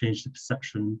sort of changed the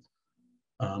perception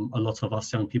a lot of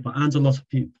us young people and a lot of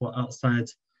people outside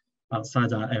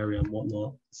our area and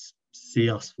whatnot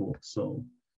see us for. So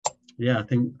yeah, I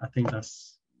think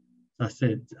that's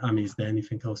it. Ami, is there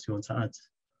anything else you want to add?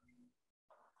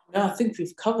 No, I think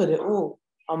we've covered it all.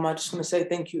 I just want to say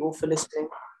thank you all for listening,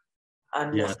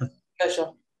 and yeah, pleasure.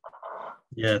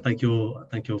 Yeah, thank you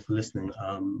all for listening.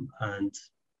 And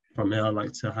from here, I'd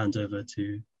like to hand over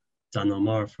to Dan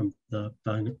Omar from the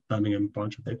Birmingham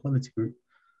branch of the Equality Group.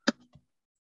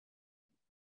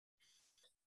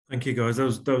 Thank you, guys.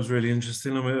 That was really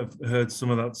interesting. I mean, I've heard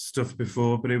some of that stuff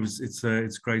before, but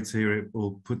it's great to hear it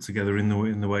all put together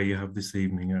in the way you have this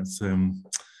evening. That's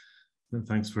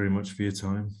thanks very much for your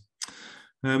time.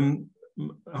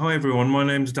 Hi everyone, my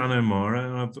name's Dan Omar,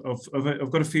 and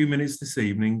I've got a few minutes this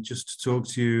evening just to talk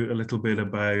to you a little bit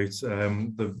about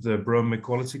the Brum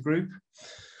Equality Group.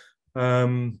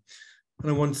 And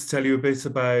I want to tell you a bit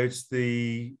about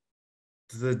the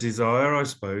desire, I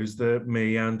suppose, that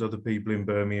me and other people in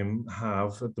Birmingham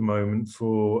have at the moment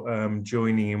for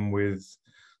joining in with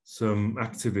some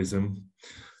activism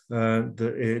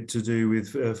to do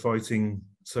with fighting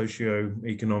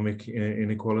socio-economic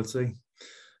inequality.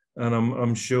 And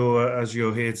I'm sure, as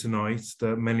you're here tonight,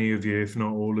 that many of you, if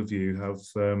not all of you, have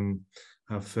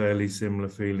fairly similar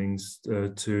feelings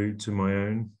to my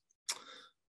own.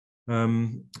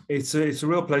 It's a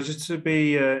real pleasure to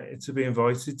be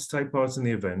invited to take part in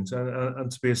the event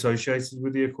and to be associated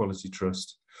with the Equality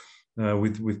Trust,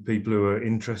 with people who are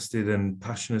interested and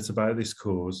passionate about this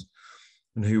cause,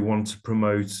 and who want to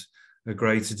promote a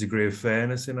greater degree of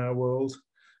fairness in our world.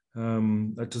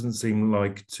 That doesn't seem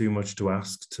like too much to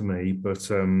ask to me,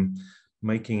 but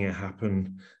making it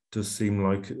happen does seem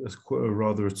like a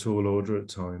rather a tall order at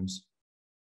times.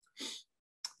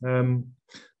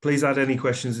 Please add any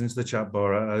questions into the chat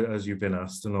bar as you've been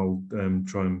asked, and I'll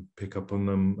try and pick up on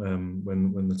them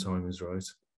when the time is right,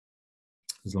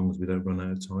 as long as we don't run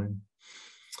out of time.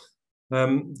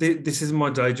 This isn't my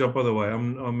day job, by the way.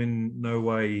 I'm in no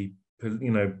way,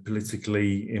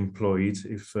 politically employed,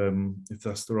 if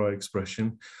that's the right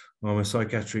expression. I'm a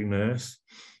psychiatric nurse.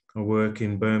 I work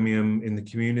in Birmingham in the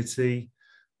community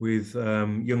with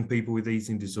young people with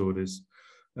eating disorders.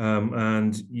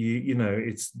 And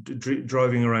it's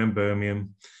driving around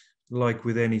Birmingham, like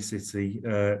with any city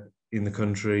in the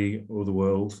country or the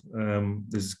world.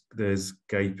 There's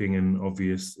gaping and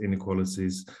obvious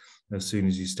inequalities as soon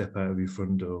as you step out of your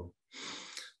front door.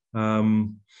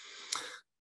 I'm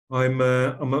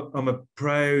a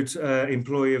proud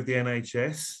employee of the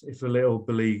NHS, if a little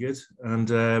beleaguered, and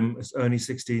it's only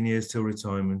 16 years till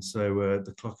retirement, so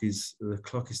the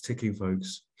clock is ticking,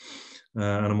 folks.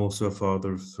 And I'm also a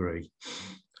father of 3.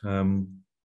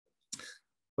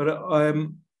 But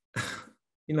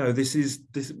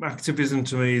this activism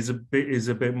to me is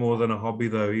a bit more than a hobby,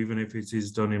 though, even if it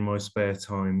is done in my spare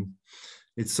time.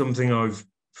 It's something I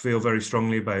feel very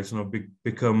strongly about, and I've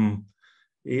become.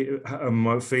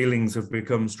 My feelings have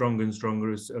become stronger and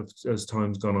stronger as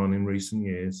time's gone on in recent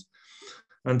years.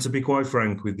 And to be quite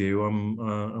frank with you,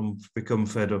 I'm become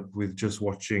fed up with just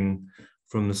watching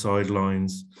from the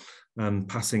sidelines and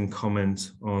passing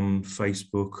comment on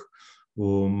Facebook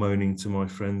or moaning to my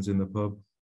friends in the pub.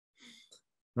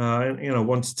 I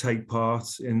want to take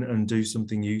part in and do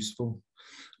something useful,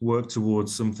 work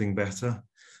towards something better.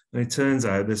 And it turns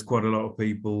out there's quite a lot of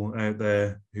people out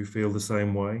there who feel the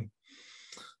same way.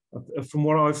 From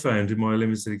what I've found in my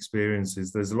limited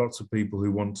experiences, there's lots of people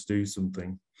who want to do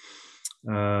something,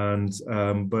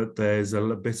 but there's a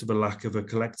bit of a lack of a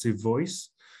collective voice.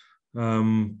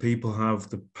 People have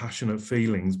the passionate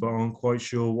feelings, but aren't quite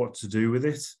sure what to do with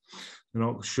it. They're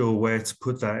not sure where to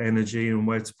put that energy and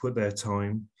where to put their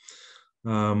time.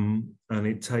 And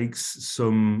it takes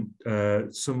some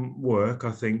work,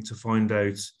 I think, to find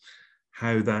out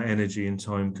how that energy and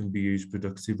time can be used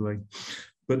productively.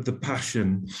 But the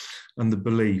passion and the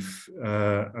belief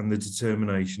and the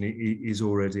determination is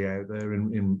already out there,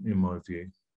 in my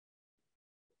view.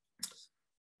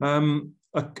 I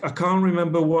can't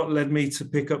remember what led me to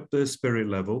pick up The Spirit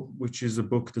Level, which is a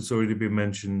book that's already been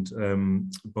mentioned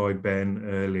by Ben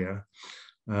earlier.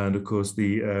 And of course,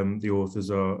 the authors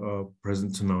are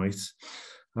present tonight.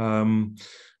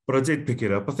 But I did pick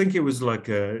it up. I think it was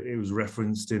it was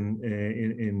referenced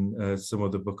in some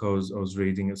other book I was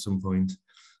reading at some point.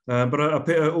 But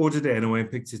I ordered it anyway and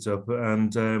picked it up,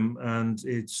 and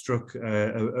it struck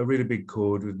a really big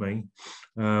chord with me.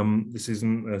 This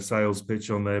isn't a sales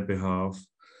pitch on their behalf,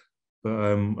 but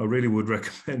I really would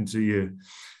recommend to you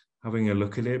having a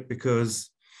look at it,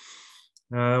 because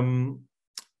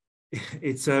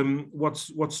it's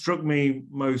what struck me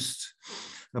most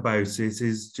about it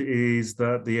is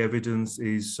that the evidence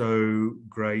is so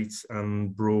great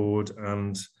and broad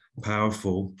and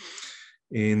powerful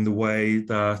in the way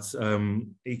that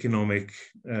economic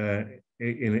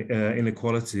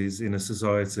inequalities in a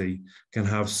society can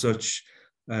have such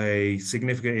a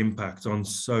significant impact on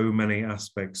so many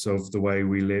aspects of the way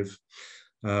we live,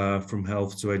 from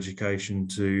health to education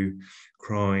to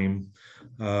crime,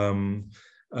 and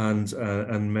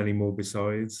many more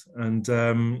besides. And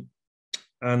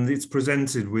it's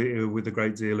presented with a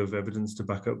great deal of evidence to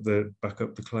back up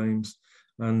the claims,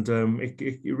 and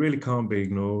it really can't be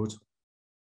ignored.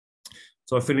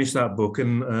 So I finished that book,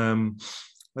 and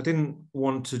I didn't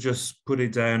want to just put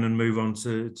it down and move on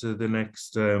to the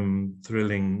next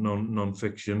thrilling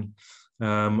non-fiction.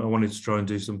 I wanted to try and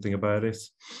do something about it.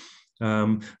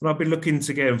 And I've been looking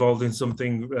to get involved in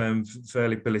something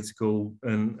fairly political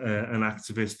and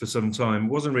activist for some time.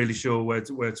 Wasn't really sure where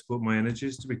to put my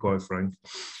energies, to be quite frank.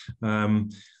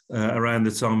 Around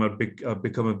the time I'd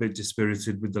become a bit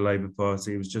dispirited with the Labour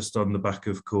Party. It was just on the back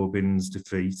of Corbyn's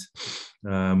defeat.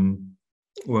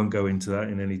 Won't go into that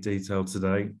in any detail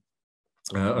today.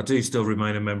 I do still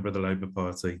remain a member of the Labour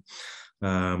Party.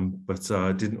 But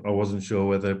I wasn't sure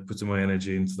whether putting my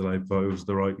energy into the Labour Party was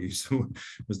the right use,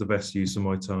 was the best use of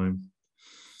my time.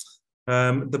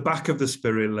 The back of the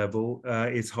spirit level,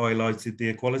 it's highlighted the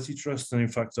Equality Trust, and in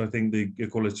fact, I think the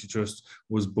Equality Trust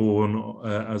was born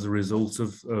as a result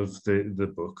of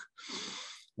the book.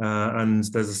 And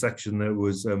there's a section that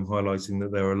was highlighting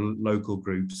that there are local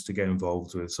groups to get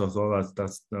involved with. So I thought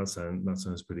that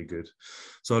sounds pretty good.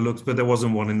 So I looked, but there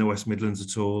wasn't one in the West Midlands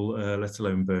at all, let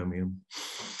alone Birmingham.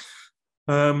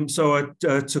 So I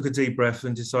took a deep breath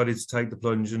and decided to take the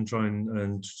plunge and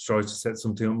try to set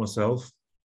something up myself.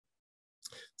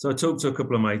 So I talked to a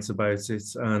couple of mates about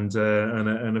it, and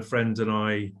a friend and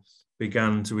I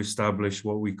began to establish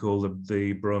what we call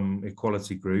the Brum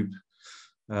Equality Group.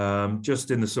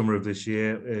 Just in the summer of this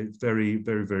year. It's very,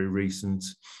 very, very recent,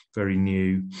 very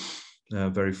new,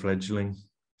 very fledgling.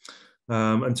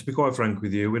 And to be quite frank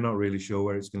with you, we're not really sure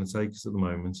where it's going to take us at the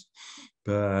moment.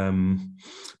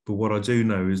 But what I do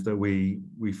know is that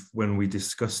when we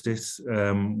discussed it,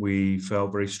 we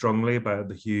felt very strongly about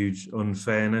the huge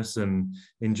unfairness and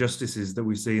injustices that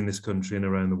we see in this country and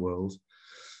around the world.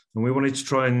 And we wanted to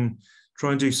try and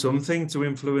do something to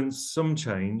influence some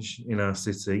change in our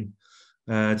city.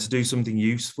 To do something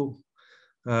useful,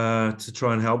 to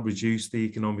try and help reduce the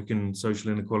economic and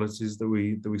social inequalities that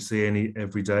we see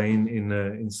every day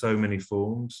in so many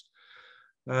forms.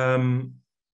 And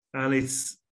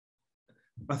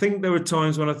I think there were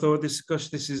times when I thought, this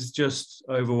is just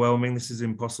overwhelming. This is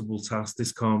an impossible task.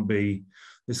 This can't be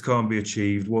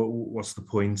achieved. What's the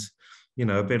point? You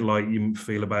know, a bit like you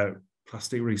feel about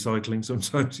plastic recycling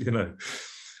sometimes. You know,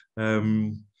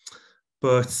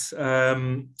 but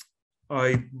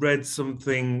I read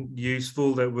something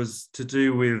useful that was to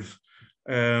do with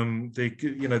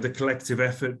the collective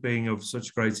effort being of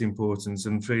such great importance,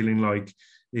 and feeling like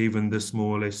even the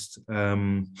smallest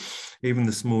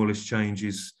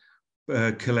changes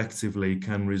collectively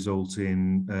can result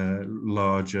in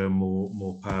larger,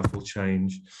 more powerful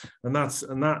change, and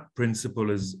that principle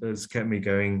has kept me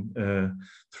going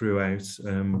throughout.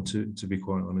 To be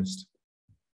quite honest.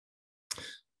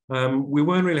 We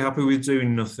weren't really happy with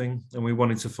doing nothing, and we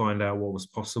wanted to find out what was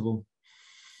possible.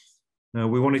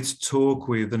 We wanted to talk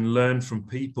with and learn from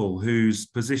people whose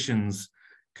positions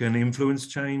can influence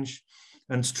change,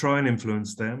 and to try and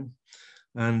influence them.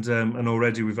 And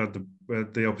already we've had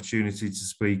the opportunity to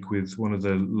speak with one of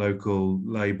the local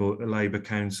Labour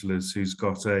councillors who's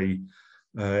got an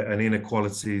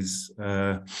inequalities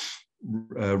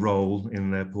role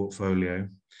in their portfolio.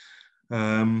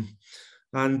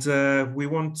 And we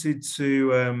wanted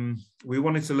to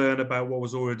learn about what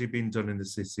was already being done in the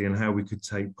city and how we could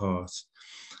take part.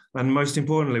 And most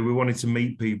importantly, we wanted to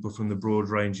meet people from the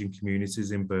broad-ranging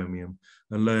communities in Birmingham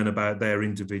and learn about their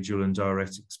individual and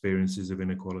direct experiences of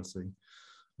inequality.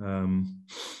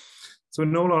 So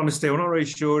in all honesty, I'm not really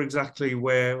sure exactly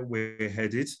where we're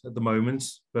headed at the moment,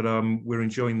 but we're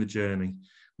enjoying the journey.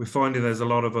 We're finding there's a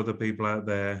lot of other people out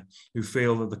there who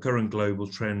feel that the current global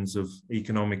trends of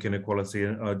economic inequality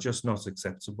are just not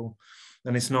acceptable.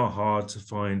 And it's not hard to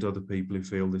find other people who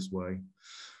feel this way.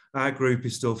 Our group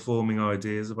is still forming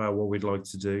ideas about what we'd like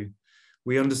to do.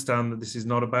 We understand that this is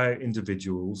not about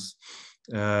individuals.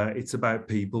 It's about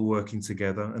people working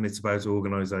together, and it's about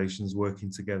organisations working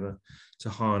together to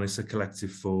harness a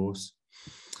collective force.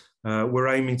 We're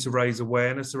aiming to raise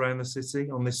awareness around the city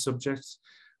on this subject,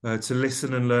 to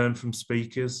listen and learn from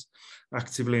speakers,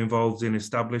 actively involved in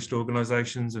established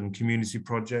organisations and community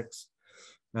projects.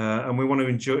 And we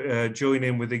want to join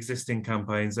in with existing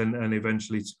campaigns and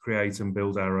eventually to create and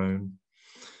build our own.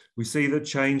 We see that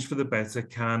change for the better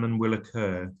can and will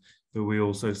occur, but we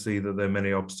also see that there are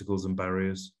many obstacles and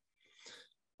barriers.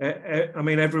 I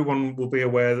mean, everyone will be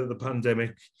aware that the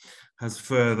pandemic has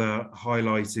further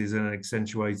highlighted and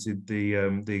accentuated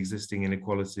the existing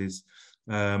inequalities.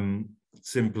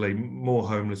 Simply, more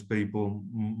homeless people,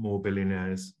 more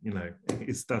billionaires. You know,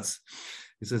 it's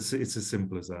as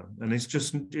simple as that, and it's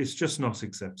just not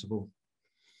acceptable.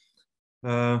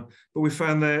 But we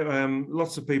found there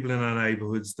lots of people in our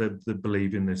neighbourhoods that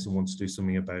believe in this and want to do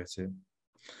something about it.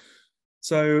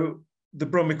 So the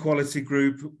Brum Equality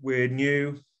Group, we're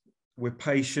new, we're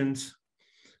patient,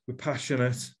 we're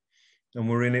passionate, and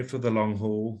we're in it for the long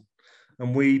haul.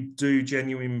 And we do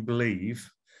genuinely believe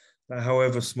that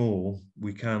however small,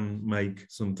 we can make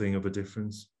something of a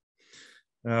difference.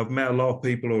 I've met a lot of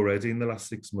people already in the last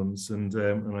 6 months, and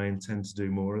I intend to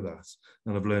do more of that.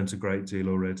 And I've learned a great deal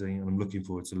already, and I'm looking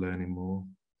forward to learning more.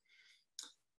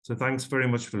 So thanks very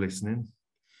much for listening.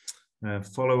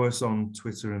 Follow us on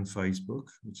Twitter and Facebook,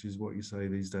 which is what you say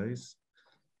these days.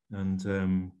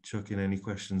 And chuck in any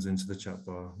questions into the chat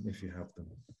bar if you have them.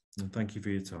 And thank you for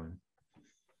your time.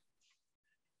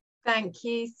 Thank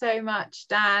you so much,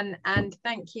 Dan, and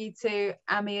thank you to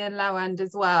Ami and Lawand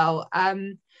as well.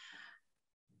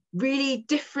 Really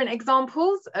different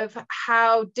examples of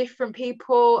how different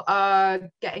people are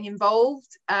getting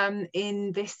involved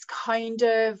in this kind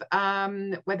of,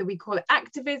 whether we call it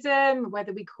activism,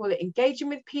 whether we call it engaging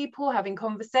with people, having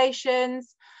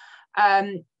conversations.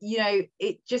 You know,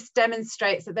 it just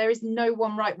demonstrates that there is no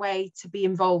one right way to be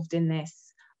involved in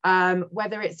this.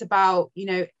 Whether it's about, you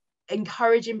know,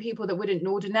 encouraging people that wouldn't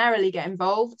ordinarily get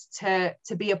involved to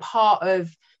be a part of,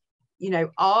 you know,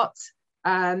 art,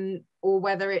 or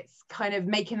whether it's kind of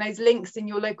making those links in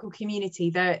your local community.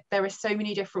 There are so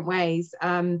many different ways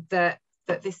that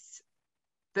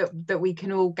we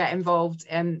can all get involved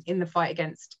in the fight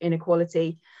against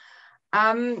inequality.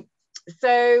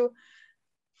 So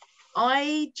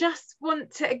I just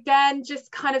want to again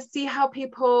just kind of see how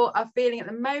people are feeling at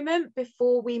the moment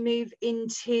before we move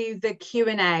into the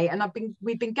Q&A. And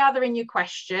we've been gathering your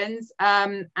questions,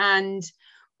 and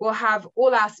we'll have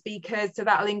all our speakers. So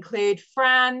that'll include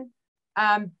Fran,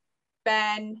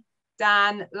 Ben,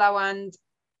 Dan, Lawand,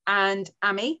 and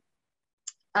Ami.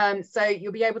 So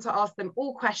you'll be able to ask them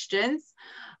all questions.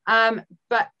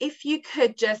 But if you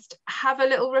could just have a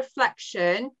little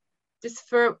reflection just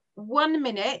for 1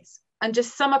 minute and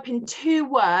just sum up in 2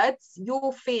 words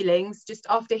your feelings just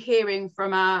after hearing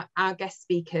from our guest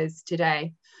speakers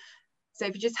today. So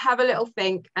if you just have a little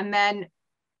think, and then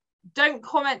don't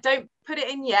comment, don't put it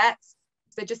in yet.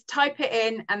 So just type it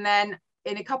in, and then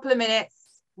in a couple of minutes,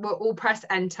 we'll all press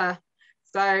enter.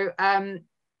 So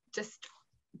just,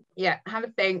 yeah, have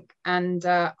a think, and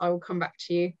I will come back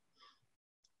to you.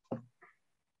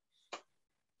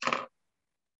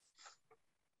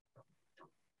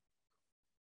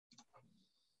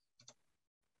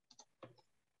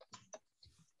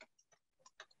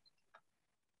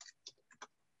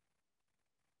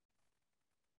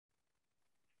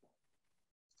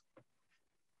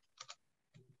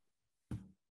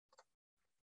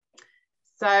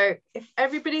 So if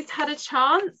everybody's had a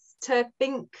chance to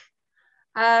think,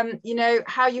 you know,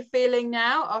 how you're feeling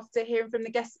now after hearing from the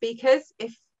guest speakers,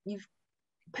 if you've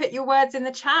put your words in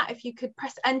the chat, if you could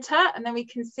press enter, and then we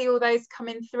can see all those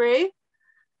coming through.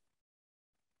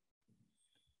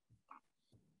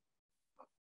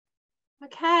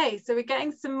 Okay, so we're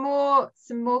getting some more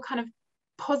kind of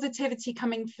positivity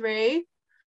coming through,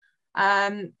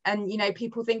 and you know,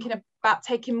 people thinking about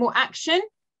taking more action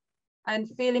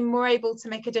and feeling more able to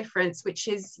make a difference, which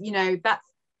is, you know,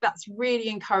 that's really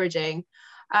encouraging.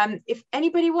 If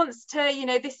anybody wants to, you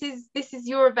know, this is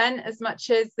your event as much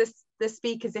as the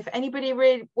speakers. If anybody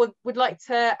really would like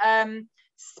to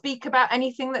speak about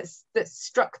anything that's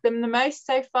struck them the most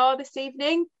so far this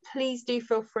evening, please do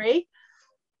feel free.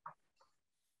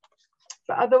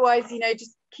 But otherwise, you know,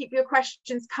 just keep your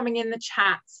questions coming in the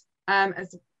chat,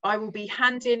 as I will be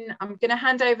I'm going to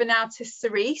hand over now to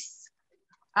Cerise,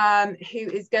 who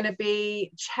is going to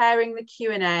be chairing the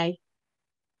Q&A.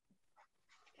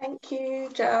 Thank you,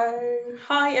 Jo.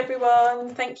 Hi,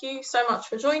 everyone. Thank you so much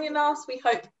for joining us.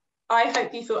 I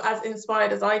hope you feel as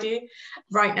inspired as I do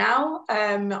right now,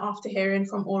 after hearing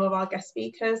from all of our guest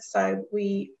speakers. So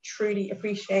we truly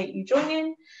appreciate you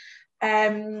joining.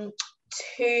 I'm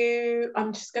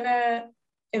just going to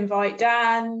invite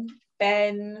Dan,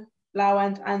 Ben,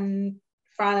 Lawand, and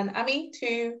Fran and Amy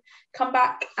to come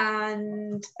back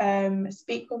and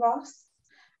speak with us.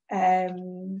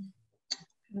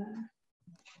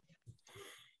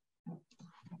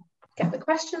 Get the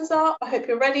questions up. I hope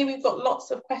you're ready. We've got lots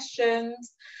of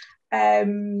questions. I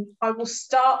will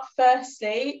start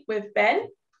firstly with Ben.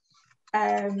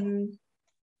 So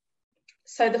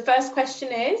the first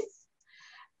question is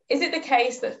it the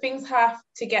case that things have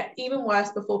to get even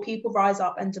worse before people rise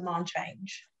up and demand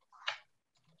change?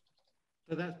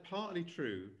 So that's partly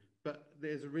true, but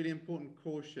there's a really important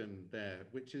caution there,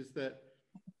 which is that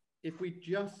if we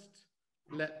just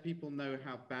let people know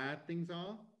how bad things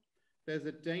are, there's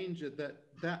a danger that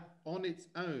that on its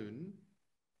own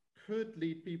could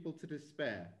lead people to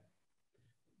despair.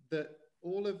 That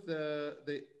all of the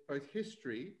both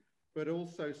history, but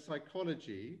also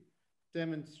psychology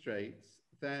demonstrates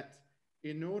that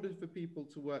in order for people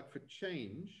to work for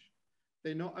change,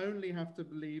 they not only have to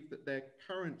believe that their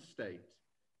current state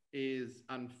is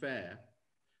unfair,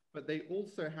 but they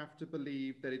also have to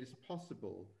believe that it is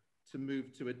possible to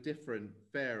move to a different,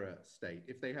 fairer state.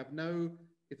 If they have no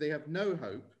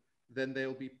hope, then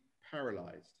they'll be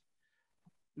paralyzed.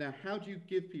 Now, how do you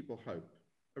give people hope?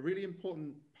 A really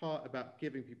important part about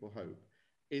giving people hope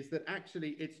is that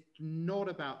actually it's not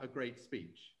about a great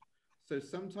speech. So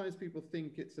sometimes people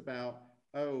think it's about,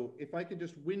 oh, if I can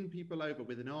just win people over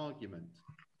with an argument,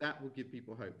 that will give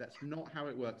people hope. That's not how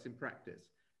it works in practice.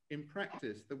 In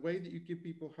practice, the way that you give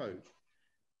people hope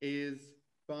is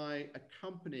by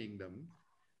accompanying them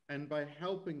and by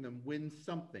helping them win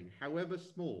something, however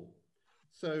small.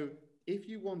 So if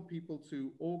you want people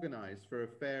to organize for a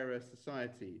fairer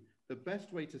society, the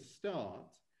best way to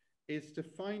start is to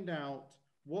find out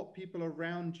what people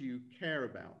around you care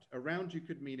about. Around you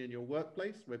could mean in your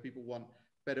workplace, where people want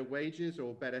better wages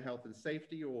or better health and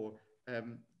safety, or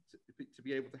to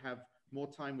be able to have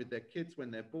more time with their kids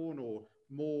when they're born, or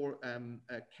more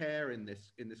care in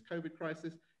this COVID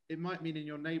crisis. It might mean in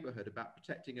your neighborhood about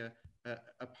protecting a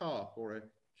park or a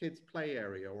kids' play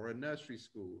area or a nursery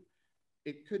school.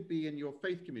 It could be in your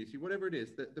faith community, whatever it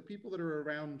is, that the people that are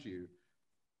around you,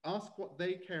 ask what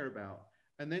they care about,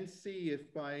 and then see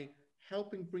if by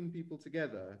helping bring people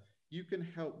together, you can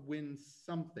help win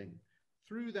something.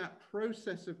 Through that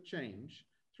process of change,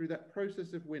 through that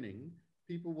process of winning,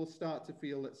 people will start to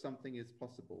feel that something is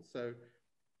possible. So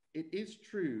it is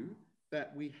true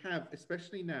that we have,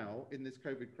 especially now in this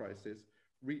COVID crisis,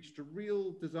 reached a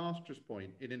real disastrous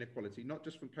point in inequality, not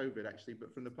just from COVID actually,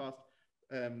 but from the past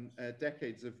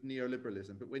decades of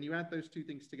neoliberalism. But when you add those two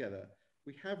things together,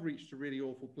 we have reached a really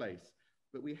awful place.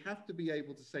 But we have to be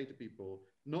able to say to people,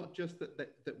 not just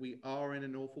that we are in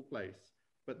an awful place,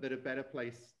 but that a better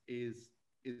place is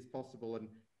possible, and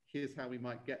here's how we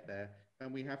might get there.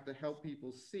 And we have to help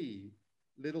people see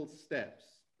little steps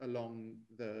along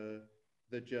the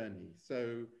journey.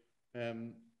 So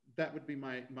that would be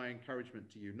my encouragement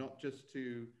to you, not just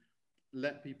to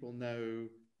let people know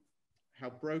how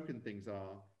broken things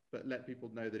are, but let people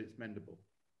know that it's mendable.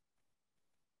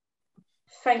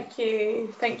 Thank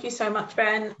you so much,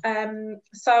 Ben.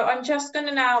 So I'm just going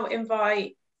to now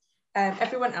invite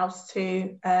everyone else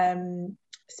to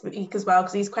speak as well,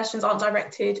 because these questions aren't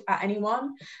directed at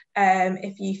anyone.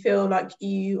 If you feel like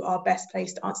you are best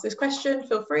placed to answer this question,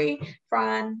 feel free.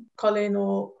 Fran, Colin,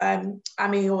 or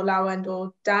Amy, or Lowend,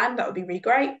 or Dan, that would be really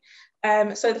great.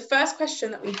 So the first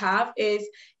question that we have is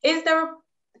there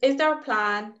a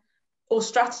plan or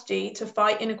strategy to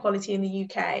fight inequality in the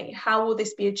UK? How will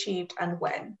this be achieved and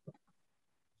when?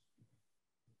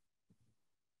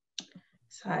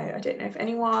 So I don't know if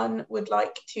anyone would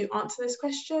like to answer this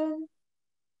question.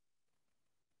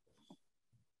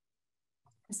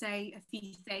 Say a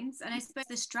few things, and I suppose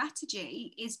the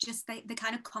strategy is just the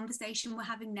kind of conversation we're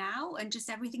having now, and just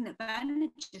everything that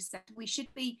Ben just said.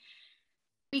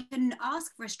 We can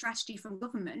ask for a strategy from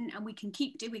government, and we can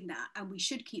keep doing that, and we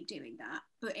should keep doing that,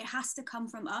 but it has to come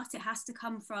from us. It has to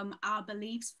come from our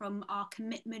beliefs, from our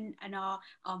commitment and our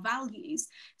values.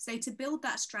 So to build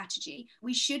that strategy,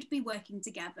 we should be working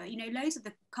together. You know, loads of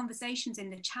the conversations in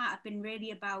the chat have been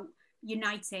really about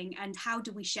uniting and how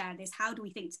do we share this, how do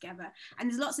we think together, and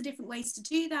there's lots of different ways to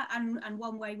do that, and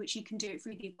one way which you can do it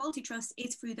through the Equality Trust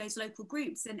is through those local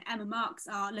groups, and Emma Marks,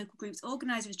 our local groups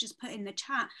organizer, has just put in the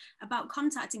chat about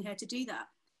contacting her to do that.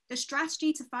 The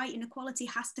strategy to fight inequality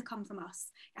has to come from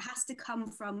us. It has to come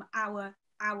from our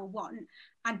want,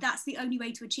 and that's the only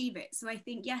way to achieve it. So I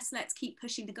think, yes, let's keep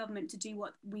pushing the government to do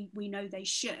what we know they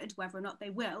should, whether or not they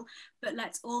will, but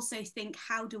let's also think,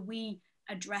 how do we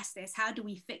address this? How do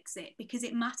we fix it? Because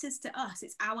it matters to us.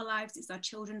 It's our lives, it's our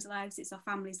children's lives, it's our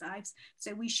families' lives.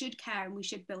 So we should care, and we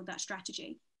should build that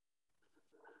strategy.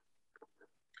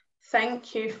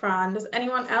 Thank you, Fran. Does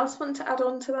anyone else want to add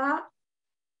on to that?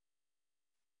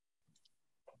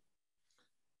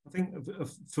 I think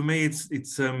for me, it's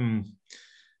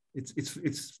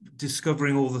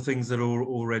discovering all the things that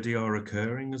already are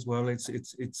occurring as well. It's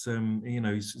you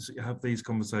know, you have these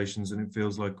conversations and it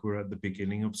feels like we're at the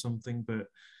beginning of something, but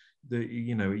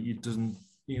you know, it doesn't,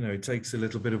 you know, it takes a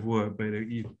little bit of work, but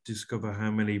you discover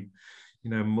how many, you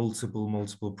know,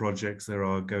 multiple projects there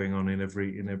are going on in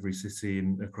every city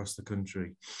and across the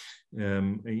country.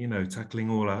 You know, tackling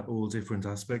all different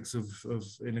aspects of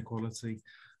inequality.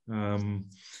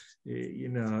 You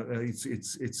know,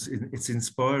 it's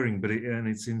inspiring, but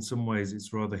it's in some ways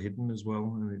it's rather hidden as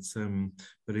well, and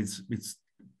it's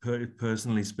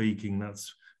personally speaking,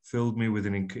 that's filled me with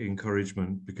an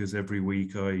encouragement, because every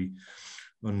week I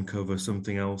uncover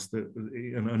something else, that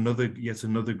yet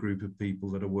another group of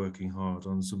people that are working hard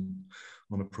on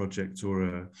a project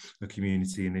or a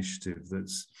community initiative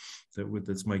that's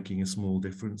making a small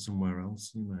difference somewhere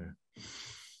else, you know.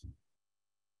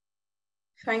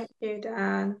 Thank you,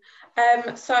 Dan.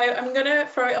 So I'm going to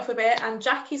throw it off a bit, and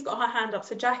Jackie's got her hand up.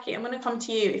 So Jackie, I'm going to come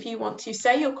to you. If you want to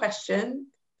say your question,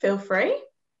 feel free.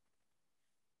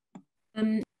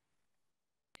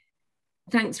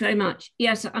 Thanks very much.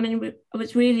 Yes, I mean, I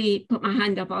was really put my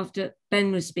hand up after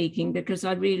Ben was speaking, because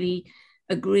I really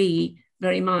agree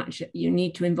very much that you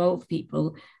need to involve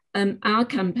people. Our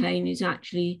campaign is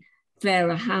actually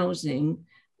fairer housing,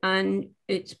 and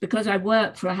it's because I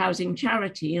work for a housing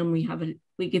charity, and we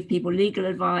give people legal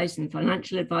advice and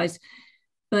financial advice.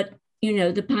 But, you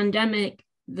know, the pandemic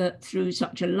that threw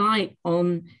such a light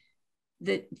on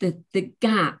the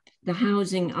gap, the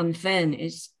housing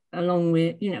unfairness, along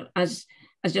with, you know, as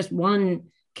just one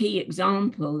key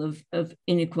example of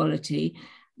inequality,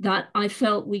 that I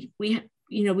felt we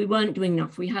weren't doing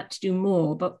enough. We had to do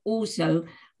more, but also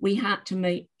we had to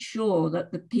make sure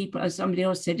that the people, as somebody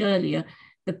else said earlier,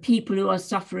 the people who are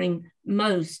suffering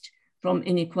most from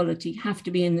inequality have to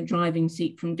be in the driving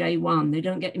seat from day one. They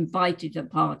don't get invited to the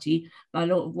party by a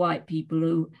lot of white people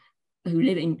who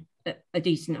live in a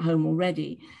decent home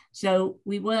already. So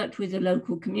we worked with the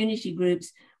local community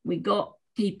groups. We got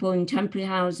people in temporary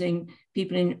housing,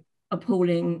 people in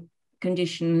appalling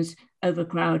conditions,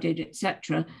 overcrowded,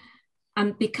 etc.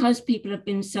 And because people have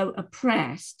been so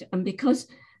oppressed, and because,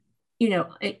 you know,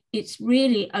 it's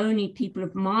really only people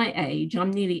of my age,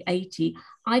 I'm nearly 80,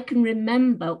 I can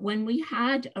remember when we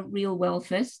had a real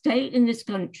welfare state in this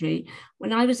country.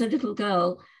 When I was a little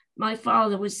girl, my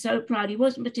father was so proud. He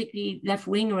wasn't particularly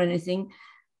left-wing or anything,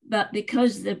 but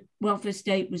because the welfare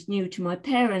state was new to my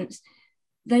parents,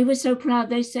 they were so proud.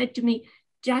 They said to me,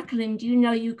 "Jacqueline, do you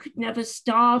know you could never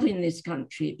starve in this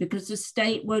country because the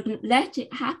state wouldn't let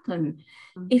it happen?"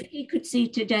 Mm-hmm. If he could see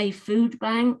today food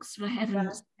banks, for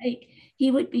heaven's sake,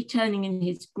 he would be turning in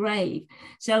his grave.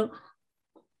 So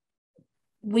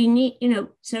we need, you know,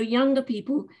 so younger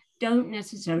people don't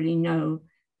necessarily know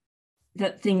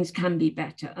that things can be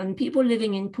better. And people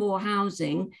living in poor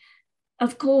housing,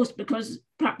 of course, because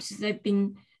perhaps they've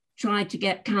been tried to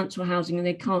get council housing and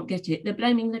they can't get it, they're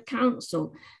blaming the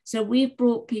council. So we've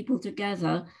brought people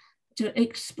together to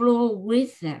explore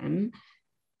with them,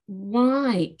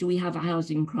 why do we have a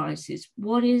housing crisis?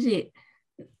 What is it?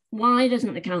 Why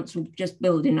doesn't the council just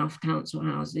build enough council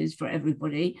houses for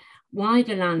everybody? Why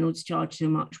do landlords charge so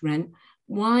much rent?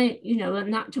 Why, you know,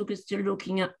 and that took us to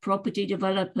looking at property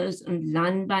developers and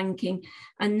land banking.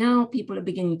 And now people are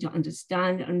beginning to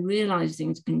understand and realize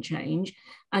things can change.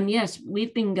 And yes,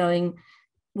 we've been going,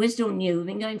 we're still new, we've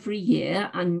been going for a year,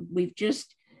 and we've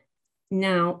just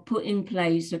now put in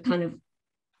place a kind of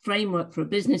framework for a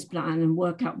business plan and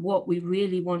work out what we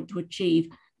really want to achieve,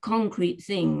 concrete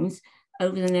things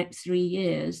over the next 3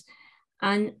 years.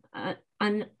 And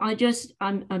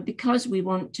because we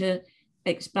want to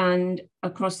expand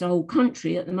across the whole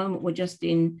country, at the moment we're just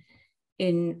in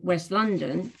West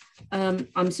London,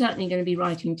 I'm certainly going to be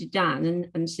writing to Dan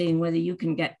and seeing whether you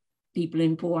can get people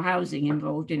in poor housing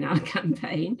involved in our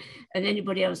campaign, and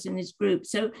anybody else in this group.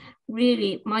 So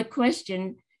really my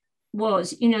question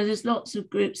was, you know, there's lots of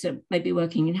groups that may be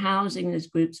working in housing, there's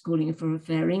groups calling for a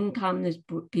fair income, there's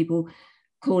people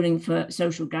calling for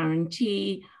social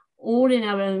guarantee, all in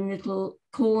our own little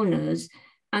corners.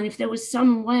 And if there was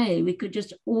some way we could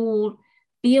just all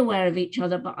be aware of each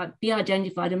other, but be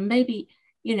identified, and maybe,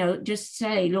 you know, just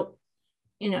say, look,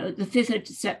 you know, the 5th of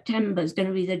September is going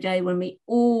to be the day when we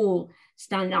all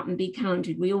stand up and be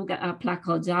counted. We all get our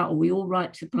placards out, or we all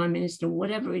write to the Prime Minister, or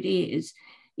whatever it is.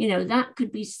 You know, that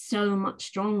could be so much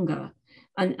stronger.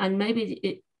 And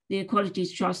maybe the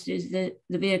Equalities Trust is the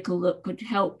vehicle that could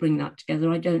help bring that together.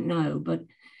 I don't know,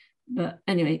 but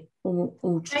anyway,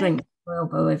 all strength.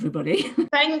 Elbow, everybody.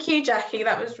 Thank you, Jackie.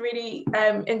 That was really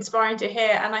inspiring to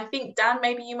hear. And I think, Dan,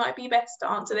 maybe you might be best to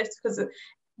answer this because,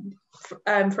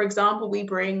 for example, we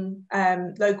bring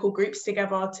local groups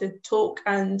together to talk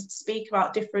and speak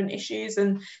about different issues,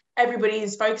 and everybody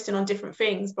is focusing on different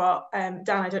things. But Dan,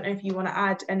 I don't know if you want to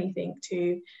add anything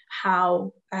to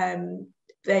how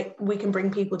we can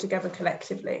bring people together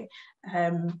collectively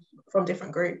from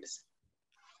different groups.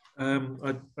 I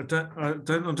don't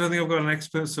think I've got an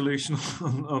expert solution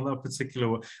on that particular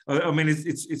one. I mean,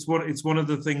 it's one of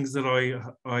the things that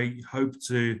I hope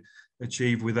to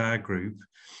achieve with our group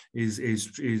is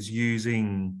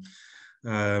using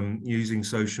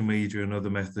social media and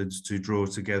other methods to draw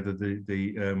together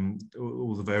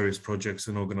all the various projects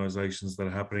and organisations that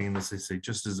are happening in the city,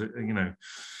 just as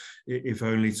if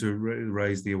only to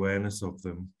raise the awareness of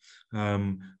them.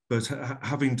 But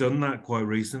having done that quite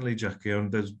recently, Jackie,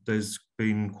 there's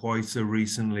been quite a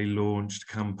recently launched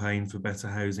campaign for better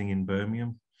housing in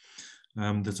Birmingham. I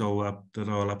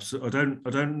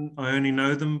only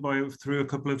know them through a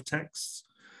couple of texts,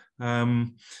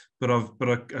 but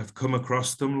I've come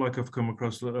across them, like I've come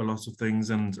across a lot of things,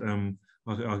 and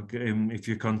if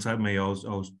you contact me,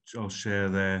 I'll share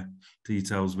their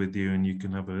details with you, and you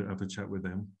can have a chat with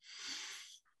them.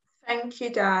 Thank you,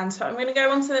 Dan. So I'm going to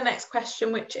go on to the next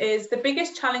question, which is the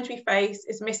biggest challenge we face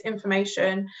is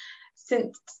misinformation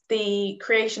since the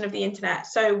creation of the internet.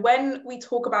 So when we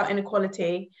talk about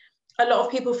inequality, a lot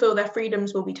of people feel their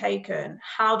freedoms will be taken.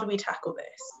 How do we tackle this?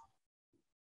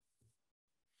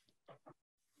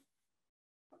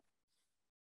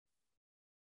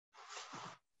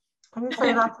 Can you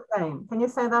say that again? Can you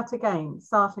say that again?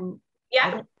 Starting.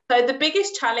 Yeah. So the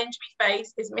biggest challenge we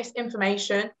face is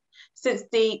misinformation since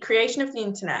the creation of the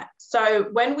internet. So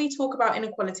when we talk about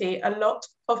inequality, a lot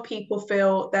of people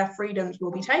feel their freedoms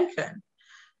will be taken.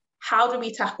 How do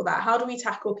we tackle that? How do we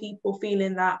tackle people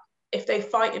feeling that if they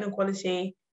fight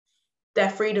inequality, their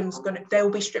freedom's they will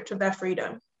be stripped of their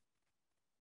freedom?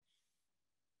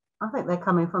 I think they're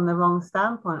coming from the wrong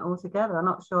standpoint altogether. I'm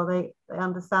not sure they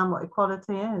understand what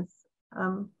equality is. I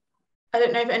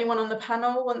don't know if anyone on the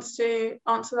panel wants to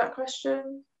answer that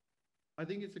question. I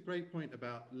think it's a great point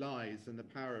about lies and the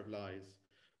power of lies.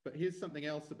 But here's something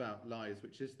else about lies,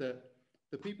 which is that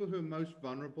the people who are most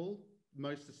vulnerable,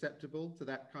 most susceptible to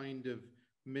that kind of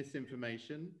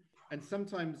misinformation, and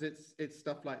sometimes it's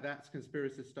stuff like that, it's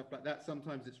conspiracy stuff like that,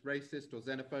 sometimes it's racist or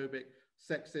xenophobic,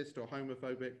 sexist or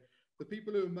homophobic. The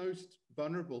people who are most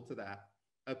vulnerable to that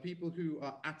are people who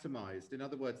are atomized. In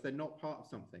other words, they're not part of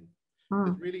something.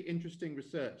 There's really interesting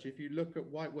research. If you look at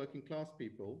white working class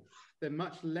people, they're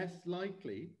much less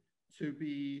likely to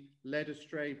be led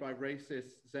astray by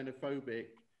racist, xenophobic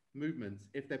movements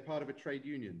if they're part of a trade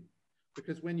union.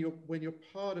 Because when you're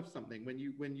part of something, when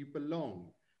you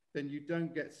belong, then you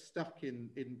don't get stuck in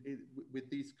with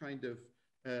these kind of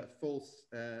false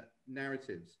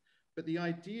narratives. But the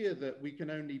idea that we can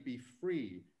only be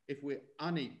free if we're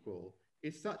unequal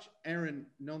is such errant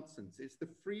nonsense. It's the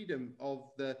freedom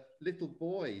of the little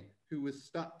boy who was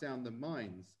stuck down the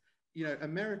mines. You know,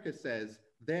 America says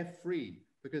they're free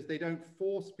because they don't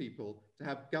force people to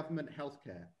have government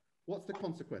healthcare. What's the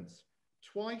consequence?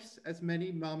 Twice as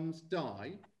many mums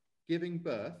die giving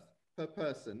birth per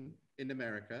person in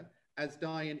America as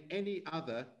die in any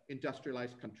other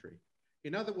industrialized country.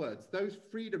 In other words, those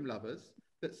freedom lovers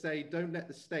that say don't let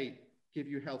the state give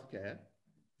you healthcare,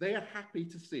 they are happy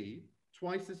to see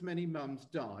twice as many mums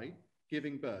die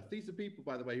giving birth. These are people,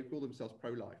 by the way, who call themselves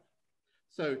pro-life.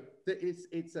 So this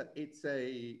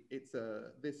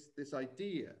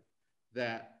idea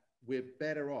that we're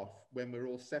better off when we're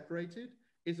all separated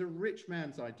is a rich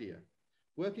man's idea.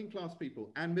 Working class people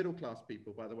and middle class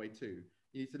people, by the way, too,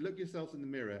 you need to look yourselves in the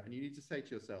mirror and you need to say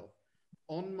to yourself,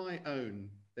 on my own,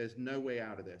 there's no way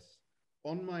out of this.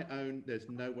 On my own, there's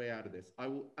no way out of this. I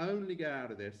will only get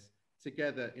out of this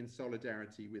together in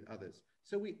solidarity with others.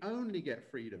 So we only get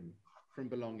freedom from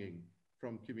belonging,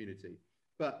 from community.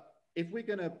 But if we're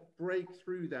going to break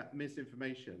through that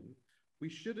misinformation, we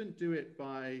shouldn't do it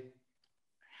by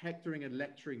hectoring and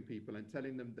lecturing people and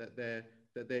telling them that they're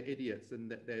idiots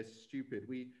and that they're stupid.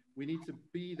 We need to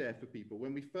be there for people.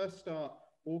 When we first start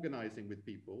organizing with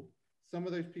people, some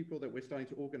of those people that we're starting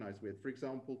to organize with, for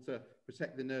example, to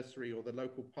protect the nursery or the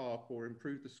local park or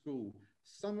improve the school,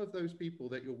 some of those people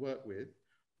that you'll work with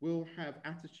will have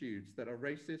attitudes that are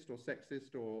racist or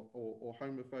sexist or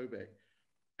homophobic.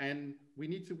 And we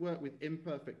need to work with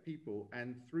imperfect people,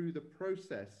 and through the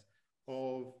process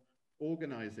of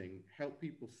organizing, help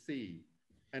people see.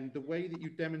 And the way that you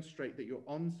demonstrate that you're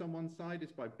on someone's side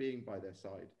is by being by their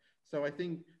side. So I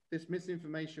think this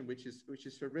misinformation, which is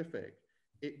horrific,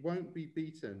 it won't be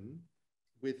beaten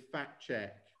with fact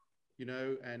check, you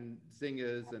know, and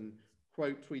zingers and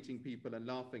quote tweeting people and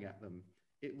laughing at them.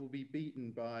 It will be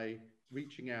beaten by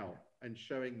reaching out and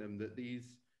showing them that these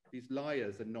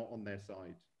liars are not on their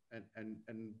side,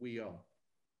 and we are.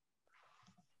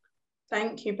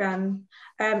 Thank you, Ben.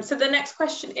 So the next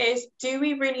question is, do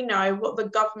we really know what the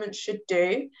government should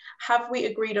do? Have we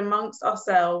agreed amongst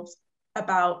ourselves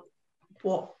about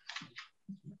what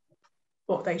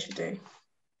they should do?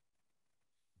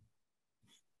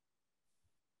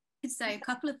 I could say a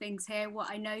couple of things here.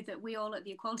 What I know that we all at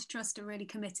the Equality Trust are really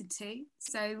committed to.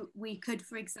 So we could,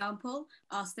 for example,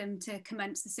 ask them to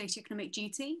commence the socioeconomic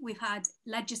duty. We've had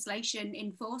legislation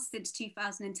in force since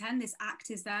 2010. This act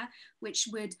is there, which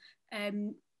would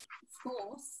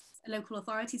force local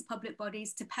authorities, public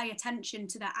bodies to pay attention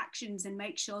to their actions and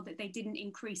make sure that they didn't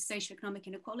increase socioeconomic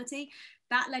inequality.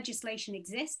 That legislation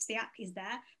exists, the act is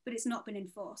there, but it's not been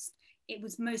enforced. It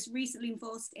was most recently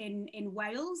enforced in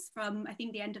Wales from, I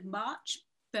think, the end of March,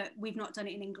 but we've not done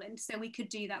it in England. So we could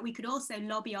do that. We could also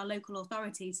lobby our local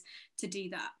authorities to do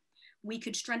that. We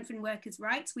could strengthen workers'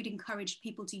 rights. We'd encourage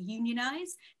people to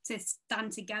unionise, to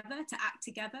stand together, to act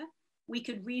together. We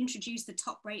could reintroduce the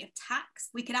top rate of tax.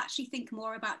 We could actually think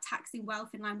more about taxing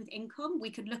wealth in line with income. We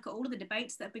could look at all of the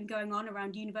debates that have been going on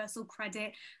around universal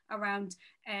credit, around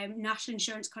national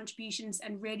insurance contributions,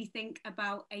 and really think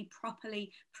about a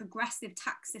properly progressive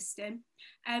tax system.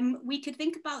 We could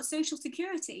think about social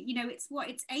security. You know,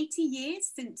 it's 80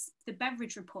 years since the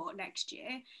Beveridge report next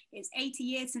year. It's 80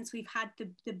 years since we've had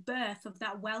the birth of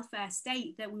that welfare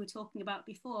state that we were talking about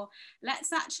before.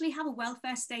 Let's actually have a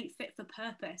welfare state fit for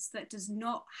purpose that does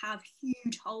not have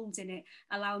huge holes in it,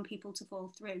 allowing people to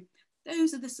fall through.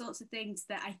 Those are the sorts of things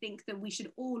that I think that we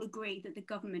should all agree that the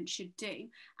government should do.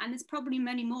 And there's probably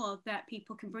many more that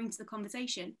people can bring to the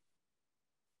conversation.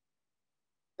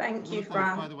 Thank you,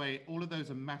 Fran. By the way, all of those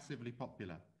are massively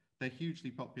popular. They're hugely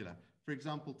popular. For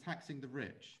example, taxing the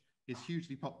rich is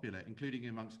hugely popular, including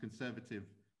amongst conservative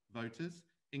voters.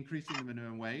 Increasing the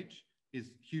minimum wage is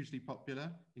hugely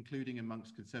popular, including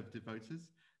amongst conservative voters.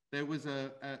 There was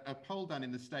a poll done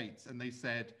in the States, and they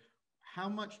said, how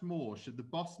much more should the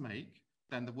boss make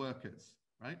than the workers,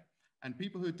 right? And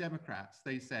people who are Democrats,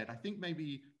 they said, I think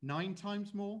maybe 9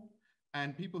 times more.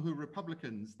 And people who are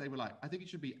Republicans, they were like, I think it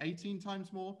should be 18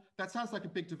 times more. That sounds like a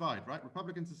big divide, right?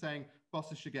 Republicans are saying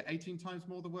bosses should get 18 times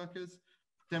more than workers.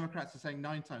 Democrats are saying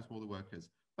 9 times more than workers.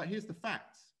 But here's the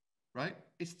facts, right?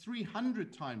 It's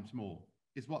 300 times more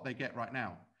is what they get right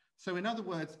now. So in other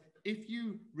words, if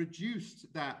you reduced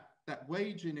that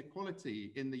wage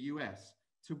inequality in the US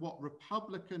to what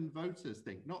Republican voters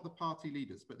think, not the party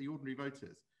leaders, but the ordinary voters,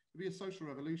 it would be a social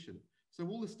revolution. So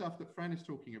all the stuff that Fran is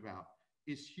talking about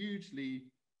is hugely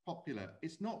popular.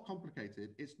 It's not complicated.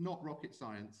 It's not rocket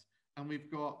science. And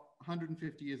we've got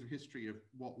 150 years of history of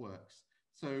what works.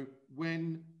 So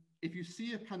if you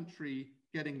see a country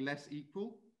getting less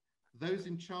equal, those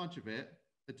in charge of it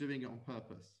are doing it on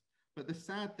purpose. But the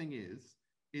sad thing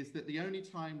is that the only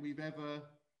time we've ever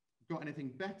got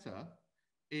anything better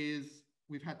is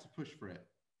we've had to push for it.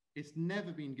 It's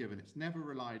never been given. It's never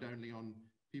relied only on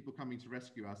people coming to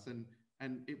rescue us,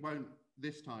 and it won't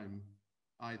this time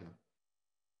either.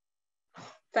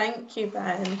 Thank you,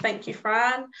 Ben. Thank you,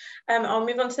 Fran. I'll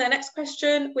move on to the next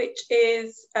question, which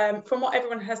is, from what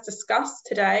everyone has discussed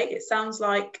today, it sounds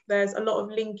like there's a lot of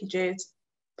linkages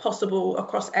possible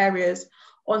across areas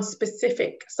on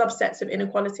specific subsets of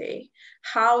inequality.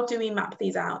 How do we map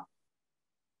these out?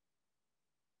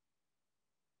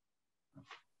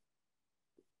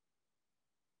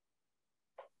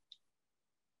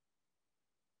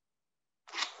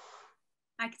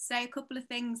 I could say a couple of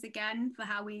things again for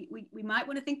how we might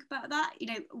want to think about that. You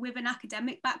know, with an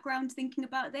academic background thinking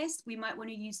about this, we might want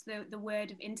to use the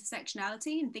word of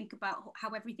intersectionality and think about how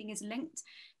everything is linked.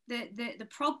 The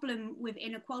problem with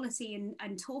inequality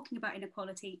and talking about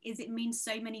inequality is it means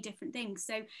so many different things.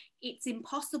 So it's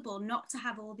impossible not to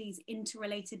have all these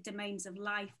interrelated domains of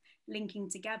life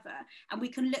linking together. And we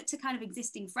can look to kind of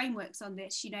existing frameworks on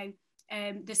this, you know,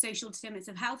 the social determinants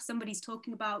of health. Somebody's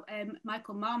talking about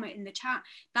Michael Marmot in the chat,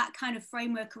 that kind of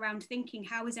framework around thinking,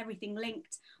 how is everything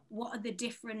linked? What are the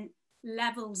different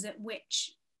levels at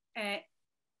which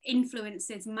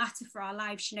influences matter for our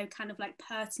lives, you know, kind of like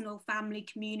personal, family,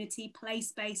 community,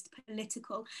 place-based,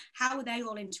 political, how are they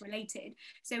all interrelated?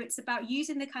 So it's about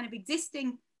using the kind of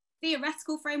existing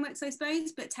theoretical frameworks, I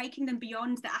suppose, but taking them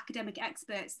beyond the academic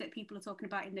experts that people are talking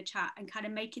about in the chat and kind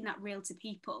of making that real to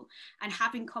people and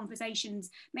having conversations,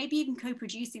 maybe even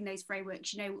co-producing those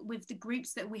frameworks, you know, with the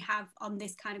groups that we have on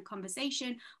this kind of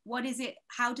conversation. What is it,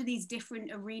 how do these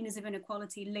different arenas of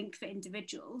inequality link for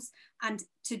individuals? And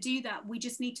to do that, we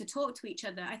just need to talk to each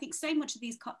other. I think so much of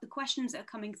these the questions that are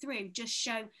coming through just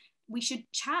show we should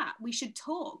chat, we should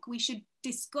talk, we should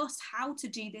discuss how to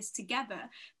do this together,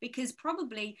 because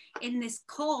probably in this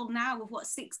call now of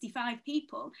 65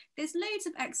 people, there's loads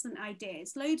of excellent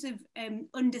ideas, loads of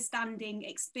understanding,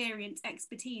 experience,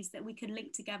 expertise that we can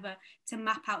link together to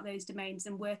map out those domains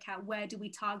and work out where do we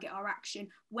target our action,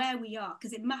 where we are,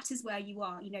 because it matters where you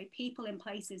are, you know, people in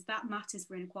places, that matters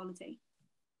for inequality.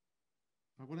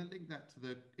 I want to link that to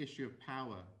the issue of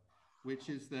power, which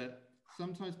is that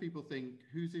sometimes people think,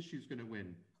 whose issue is going to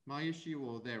win? My issue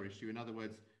or their issue? In other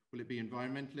words, will it be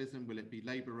environmentalism? Will it be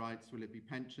labour rights? Will it be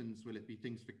pensions? Will it be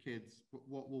things for kids?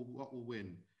 What will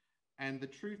win? And the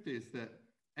truth is that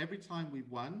every time we've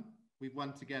won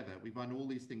together. We've won all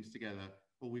these things together,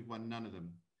 or we've won none of them.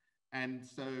 And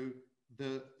so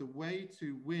the way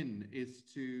to win is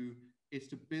to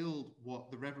build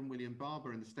what the Reverend William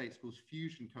Barber in the States calls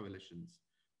fusion coalitions.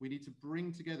 We need to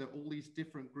bring together all these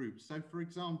different groups. So for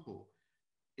example,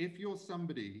 if you're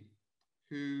somebody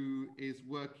who is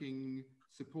working,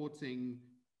 supporting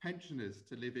pensioners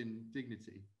to live in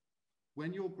dignity,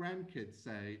 when your grandkids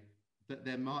say that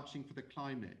they're marching for the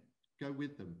climate, go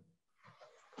with them.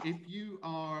 If you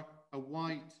are a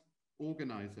white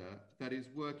organizer that is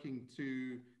working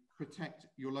to protect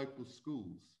your local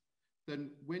schools,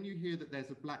 then when you hear that there's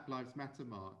a Black Lives Matter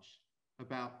march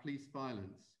about police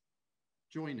violence,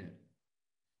 join it.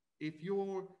 If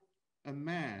you're a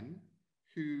man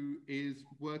who is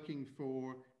working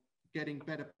for getting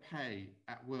better pay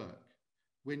at work,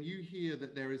 when you hear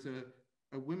that there is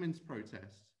a women's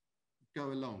protest,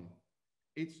 go along.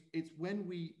 It's when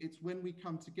we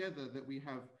come together that we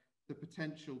have the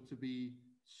potential to be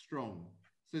strong.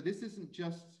 So this isn't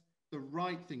just the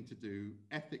right thing to do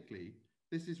ethically.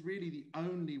 This is really the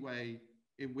only way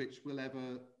in which we'll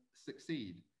ever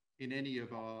succeed in any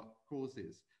of our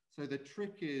causes. So the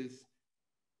trick is,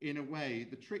 in a way,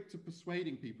 the trick to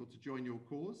persuading people to join your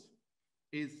cause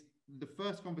is the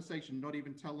first conversation, not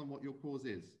even tell them what your cause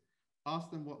is.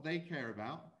 Ask them what they care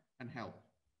about and help.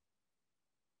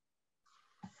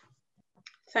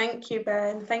 Thank you,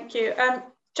 Ben. Thank you.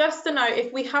 Just a note,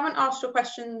 if we haven't asked your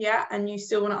question yet and you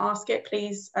still want to ask it,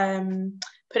 please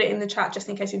put it in the chat just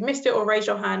in case you've missed it, or raise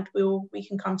your hand. We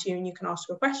can come to you and you can ask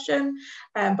your question.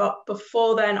 But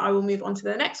before then, I will move on to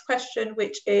the next question,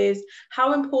 which is,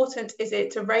 how important is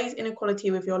it to raise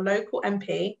inequality with your local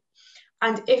MP?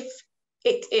 And if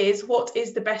it is, what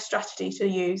is the best strategy to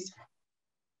use?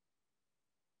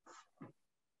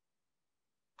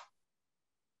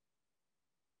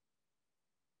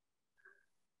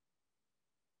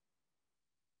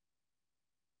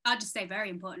 I'll just say very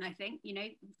important, I think. You know,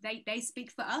 they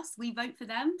speak for us, we vote for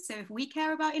them. So if we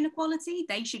care about inequality,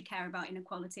 they should care about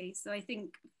inequality. So I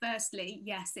think, firstly,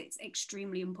 yes, it's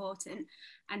extremely important.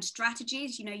 And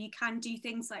strategies, you know, you can do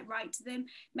things like write to them,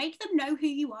 make them know who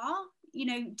you are. You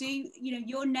know,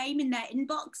 your name in their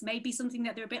inbox may be something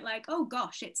that they're a bit like, oh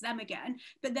gosh, it's them again,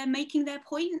 but they're making their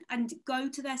point, and go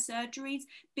to their surgeries,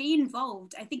 be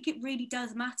involved. I think it really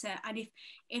does matter. And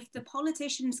if the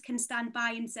politicians can stand by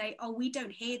and say, oh, we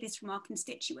don't hear this from our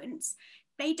constituents,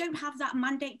 they don't have that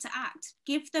mandate to act.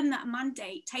 Give them that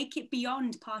mandate, take it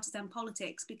beyond partisan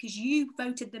politics, because you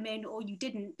voted them in or you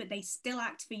didn't, but they still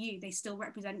act for you, they still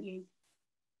represent you.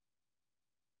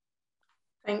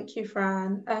 Thank you,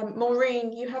 Fran.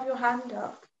 Maureen, you have your hand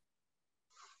up.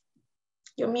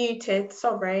 You're muted,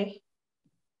 sorry.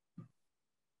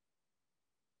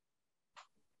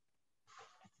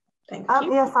 Thank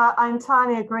you. Yes, I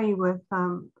entirely agree with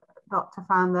Dr.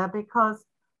 Fran there, because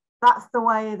that's the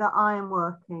way that I am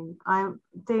working. I'm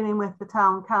dealing with the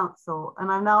town council,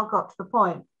 and I've now got to the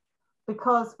point,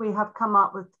 because we have come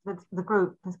up with, the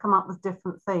group has come up with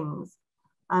different things,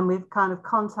 and we've kind of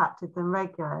contacted them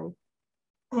regularly.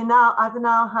 I've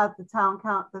now had the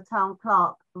town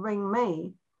clerk ring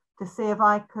me to see if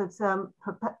I could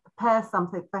prepare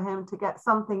something for him to get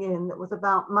something in that was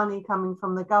about money coming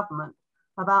from the government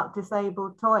about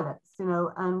disabled toilets, you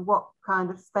know, and what kind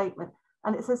of statement.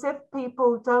 And it's as if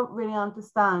people don't really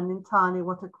understand entirely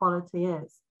what equality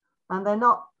is, and they're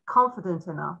not confident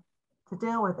enough to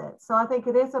deal with it. So I think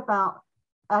it is about,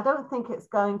 I don't think it's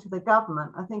going to the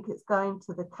government, I think it's going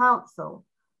to the council.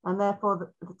 And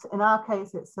therefore, in our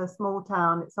case, it's a small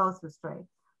town, it's Oswestry.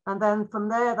 And then from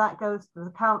there, that goes to the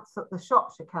council, the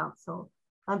Shropshire Council.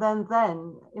 And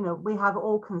then, you know, we have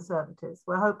all Conservatives.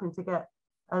 We're hoping to get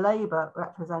a Labour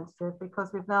representative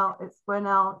because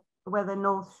we're the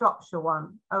North Shropshire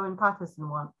one, Owen Patterson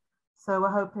one. So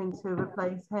we're hoping to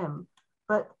replace him.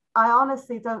 But I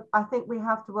honestly don't, I think we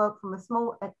have to work from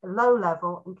a low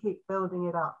level and keep building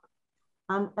it up.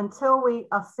 And until we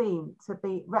are seen to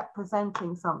be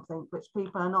representing something which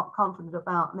people are not confident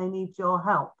about and they need your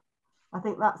help, I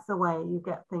think that's the way you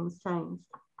get things changed.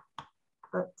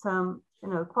 But, you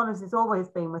know, equality has always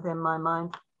been within my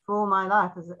mind for all my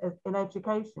life as in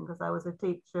education, because I was a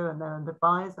teacher and then an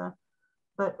advisor.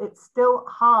 But it's still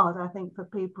hard, I think, for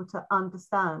people to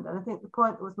understand. And I think the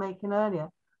point I was making earlier,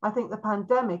 I think the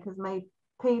pandemic has made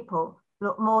people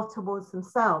look more towards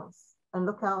themselves and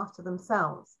look after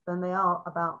themselves than they are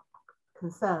about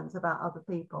concerns about other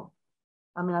people.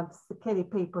 I mean, there's clearly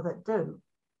people that do,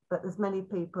 but there's many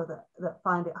people that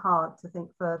find it hard to think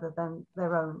further than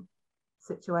their own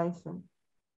situation.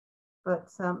 But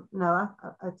no,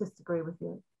 I just agree with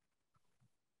you.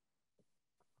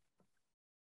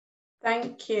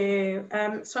 Thank you.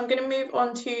 So I'm going to move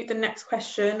on to the next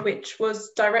question, which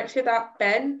was directed at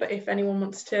Ben, but if anyone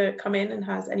wants to come in and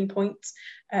has any points,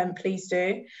 please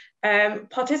do.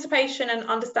 Participation and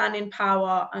understanding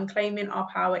power and claiming our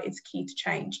power is key to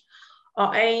change.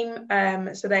 Our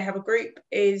aim, so they have a group,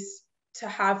 is to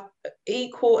have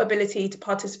equal ability to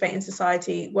participate in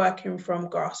society, working from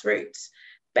grassroots.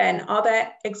 Ben, are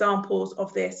there examples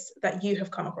of this that you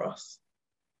have come across?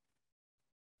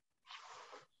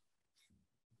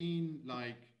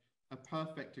 Like a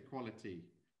perfect equality.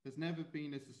 There's never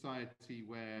been a society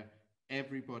where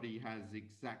everybody has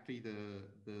exactly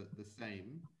the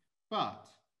same, but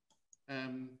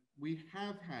we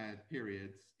have had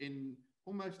periods in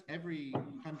almost every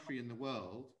country in the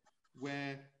world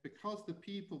where, because the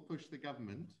people pushed the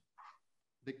government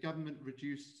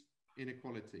reduced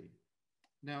inequality.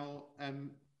 Now,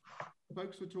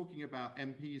 folks were talking about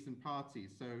MPs and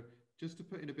parties, so just to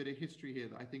put in a bit of history here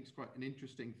that I think is quite an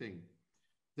interesting thing,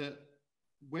 that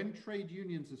when trade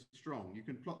unions are strong, you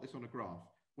can plot this on a graph,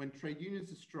 when trade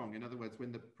unions are strong, in other words,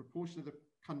 when the proportion of the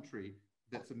country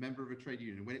that's a member of a trade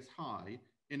union, when it's high,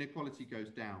 inequality goes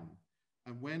down.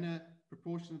 And when a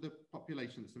proportion of the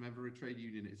population that's a member of a trade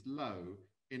union is low,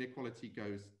 inequality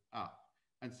goes up.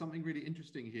 And something really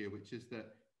interesting here, which is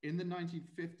that in the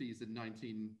 1950s and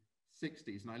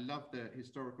 1960s, and I love the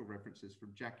historical references from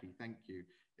Jackie, thank you.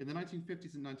 In the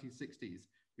 1950s and 1960s,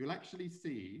 you'll actually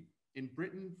see in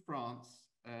Britain, France,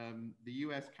 the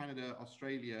US, Canada,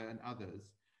 Australia, and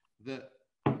others, that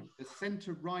the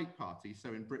centre-right party, so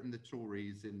in Britain, the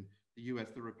Tories, in the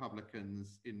US, the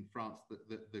Republicans, in France,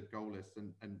 the Gaullists,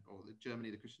 or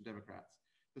Germany, the Christian Democrats,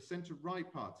 the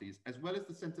centre-right parties, as well as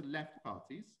the centre-left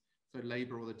parties, so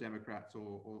Labour or the Democrats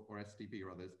or SDP or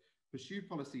others, pursue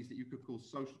policies that you could call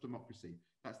social democracy.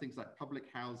 That's things like public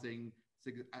housing,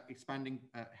 expanding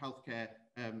healthcare,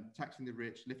 taxing the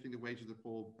rich, lifting the wage of the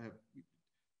poor,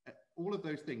 all of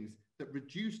those things that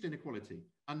reduced inequality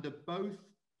under both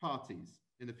parties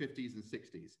in the 50s and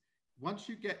 60s. Once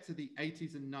you get to the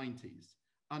 80s and 90s,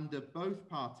 under both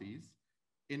parties,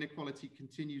 inequality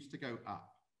continues to go up.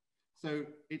 So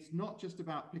it's not just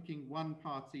about picking one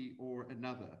party or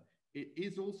another. It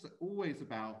is also always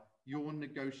about your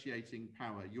negotiating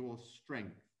power, your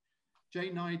strength. Jay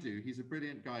Naidu, he's a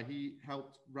brilliant guy. He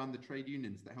helped run the trade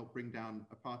unions that helped bring down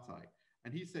apartheid.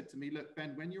 And he said to me, look,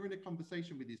 Ben, when you're in a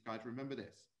conversation with these guys, remember this.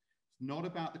 It's not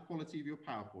about the quality of your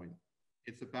PowerPoint.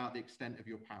 It's about the extent of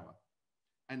your power.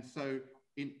 And so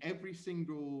in every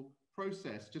single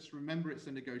process, just remember it's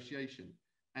a negotiation,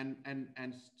 and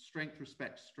strength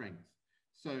respects strength.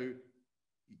 So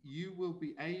you will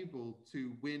be able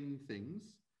to win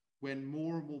things when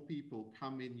more and more people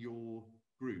come in your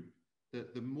group.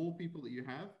 The more people that you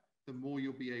have, the more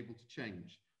you'll be able to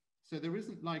change. So there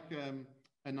isn't like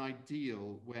an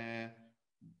ideal where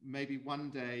maybe one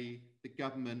day the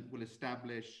government will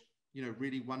establish, you know,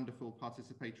 really wonderful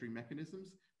participatory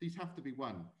mechanisms. These have to be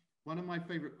won. One of my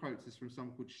favorite quotes is from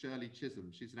someone called Shirley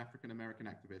Chisholm. She's an African-American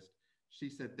activist. She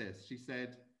said this, she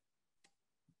said,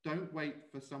 don't wait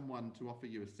for someone to offer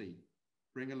you a seat.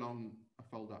 Bring along a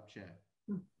fold-up chair.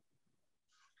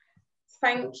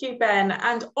 Thank you, Ben.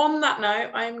 And on that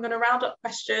note, I'm going to round up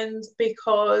questions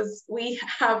because we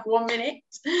have 1 minute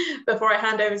before I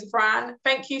hand over to Fran.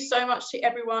 Thank you so much to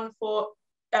everyone for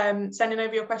sending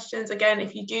over your questions. Again,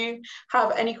 if you do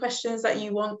have any questions that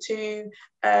you want to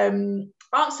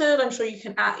answered, I'm sure you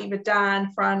can at either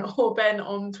Dan, Fran or Ben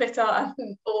on Twitter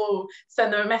or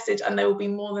send them a message and they will be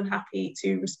more than happy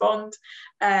to respond.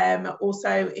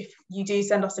 Also, if you do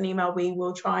send us an email, we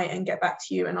will try and get back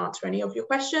to you and answer any of your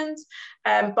questions.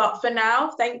 But for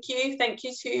now, thank you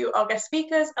to our guest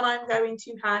speakers, and I'm going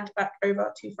to hand back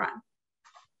over to Fran.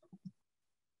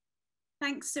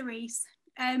 Thanks, Cerise.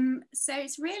 So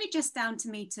it's really just down to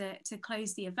me to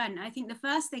close the event. I think the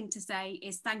first thing to say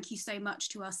is thank you so much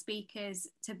to our speakers,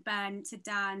 to Ben, to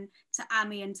Dan, to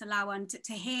Ami and to Lawan,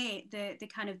 to hear the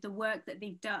kind of the work that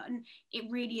they've done. It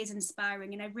really is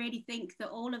inspiring, and I really think that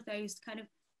all of those kind of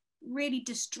really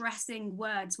distressing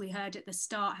words we heard at the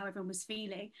start, how everyone was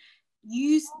feeling,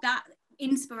 use that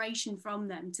inspiration from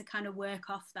them to kind of work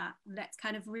off that. Let's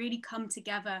kind of really come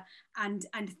together and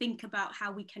think about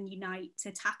how we can unite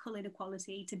to tackle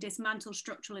inequality, to dismantle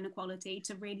structural inequality,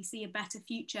 to really see a better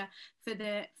future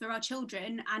for our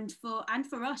children and for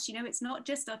us. You know, it's not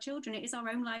just our children, it is our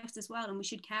own lives as well, and we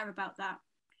should care about that.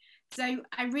 So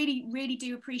I really, really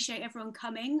do appreciate everyone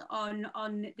coming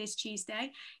on this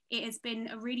Tuesday. It has been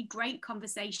a really great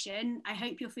conversation. I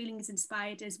hope you're feeling as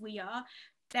inspired as we are.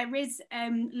 There is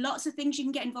lots of things you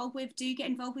can get involved with. Do get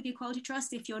involved with the Equality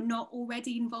Trust. If you're not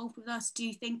already involved with us,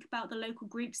 do think about the local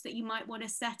groups that you might want to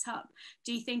set up.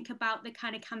 Do think about the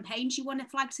kind of campaigns you want to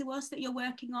flag to us that you're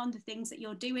working on, the things that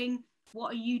you're doing.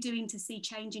 What are you doing to see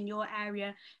change in your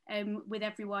area with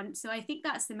everyone? So I think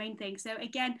that's the main thing. So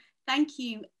again, thank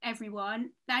you, everyone.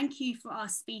 Thank you for our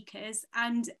speakers.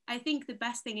 And I think the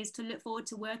best thing is to look forward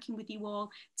to working with you all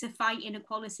to fight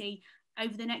inequality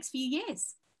over the next few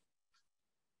years.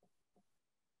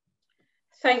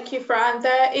 Thank you, Fran.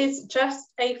 There is just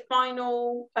a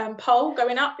final poll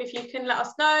going up. If you can let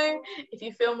us know if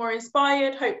you feel more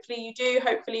inspired. Hopefully you do.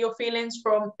 Hopefully your feelings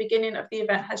from the beginning of the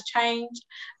event has changed.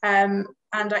 And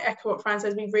I echo what Fran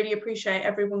says. We really appreciate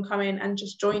everyone coming and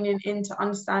just joining in to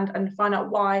understand and find out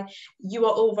why you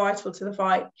are all vital to the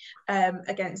fight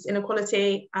against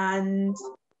inequality. And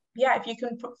yeah, if you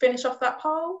can finish off that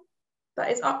poll. That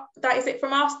is it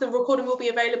from us. The recording will be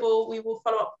available. We will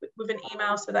follow up with an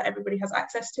email so that everybody has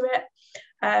access to it.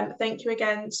 Thank you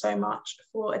again so much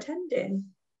for attending.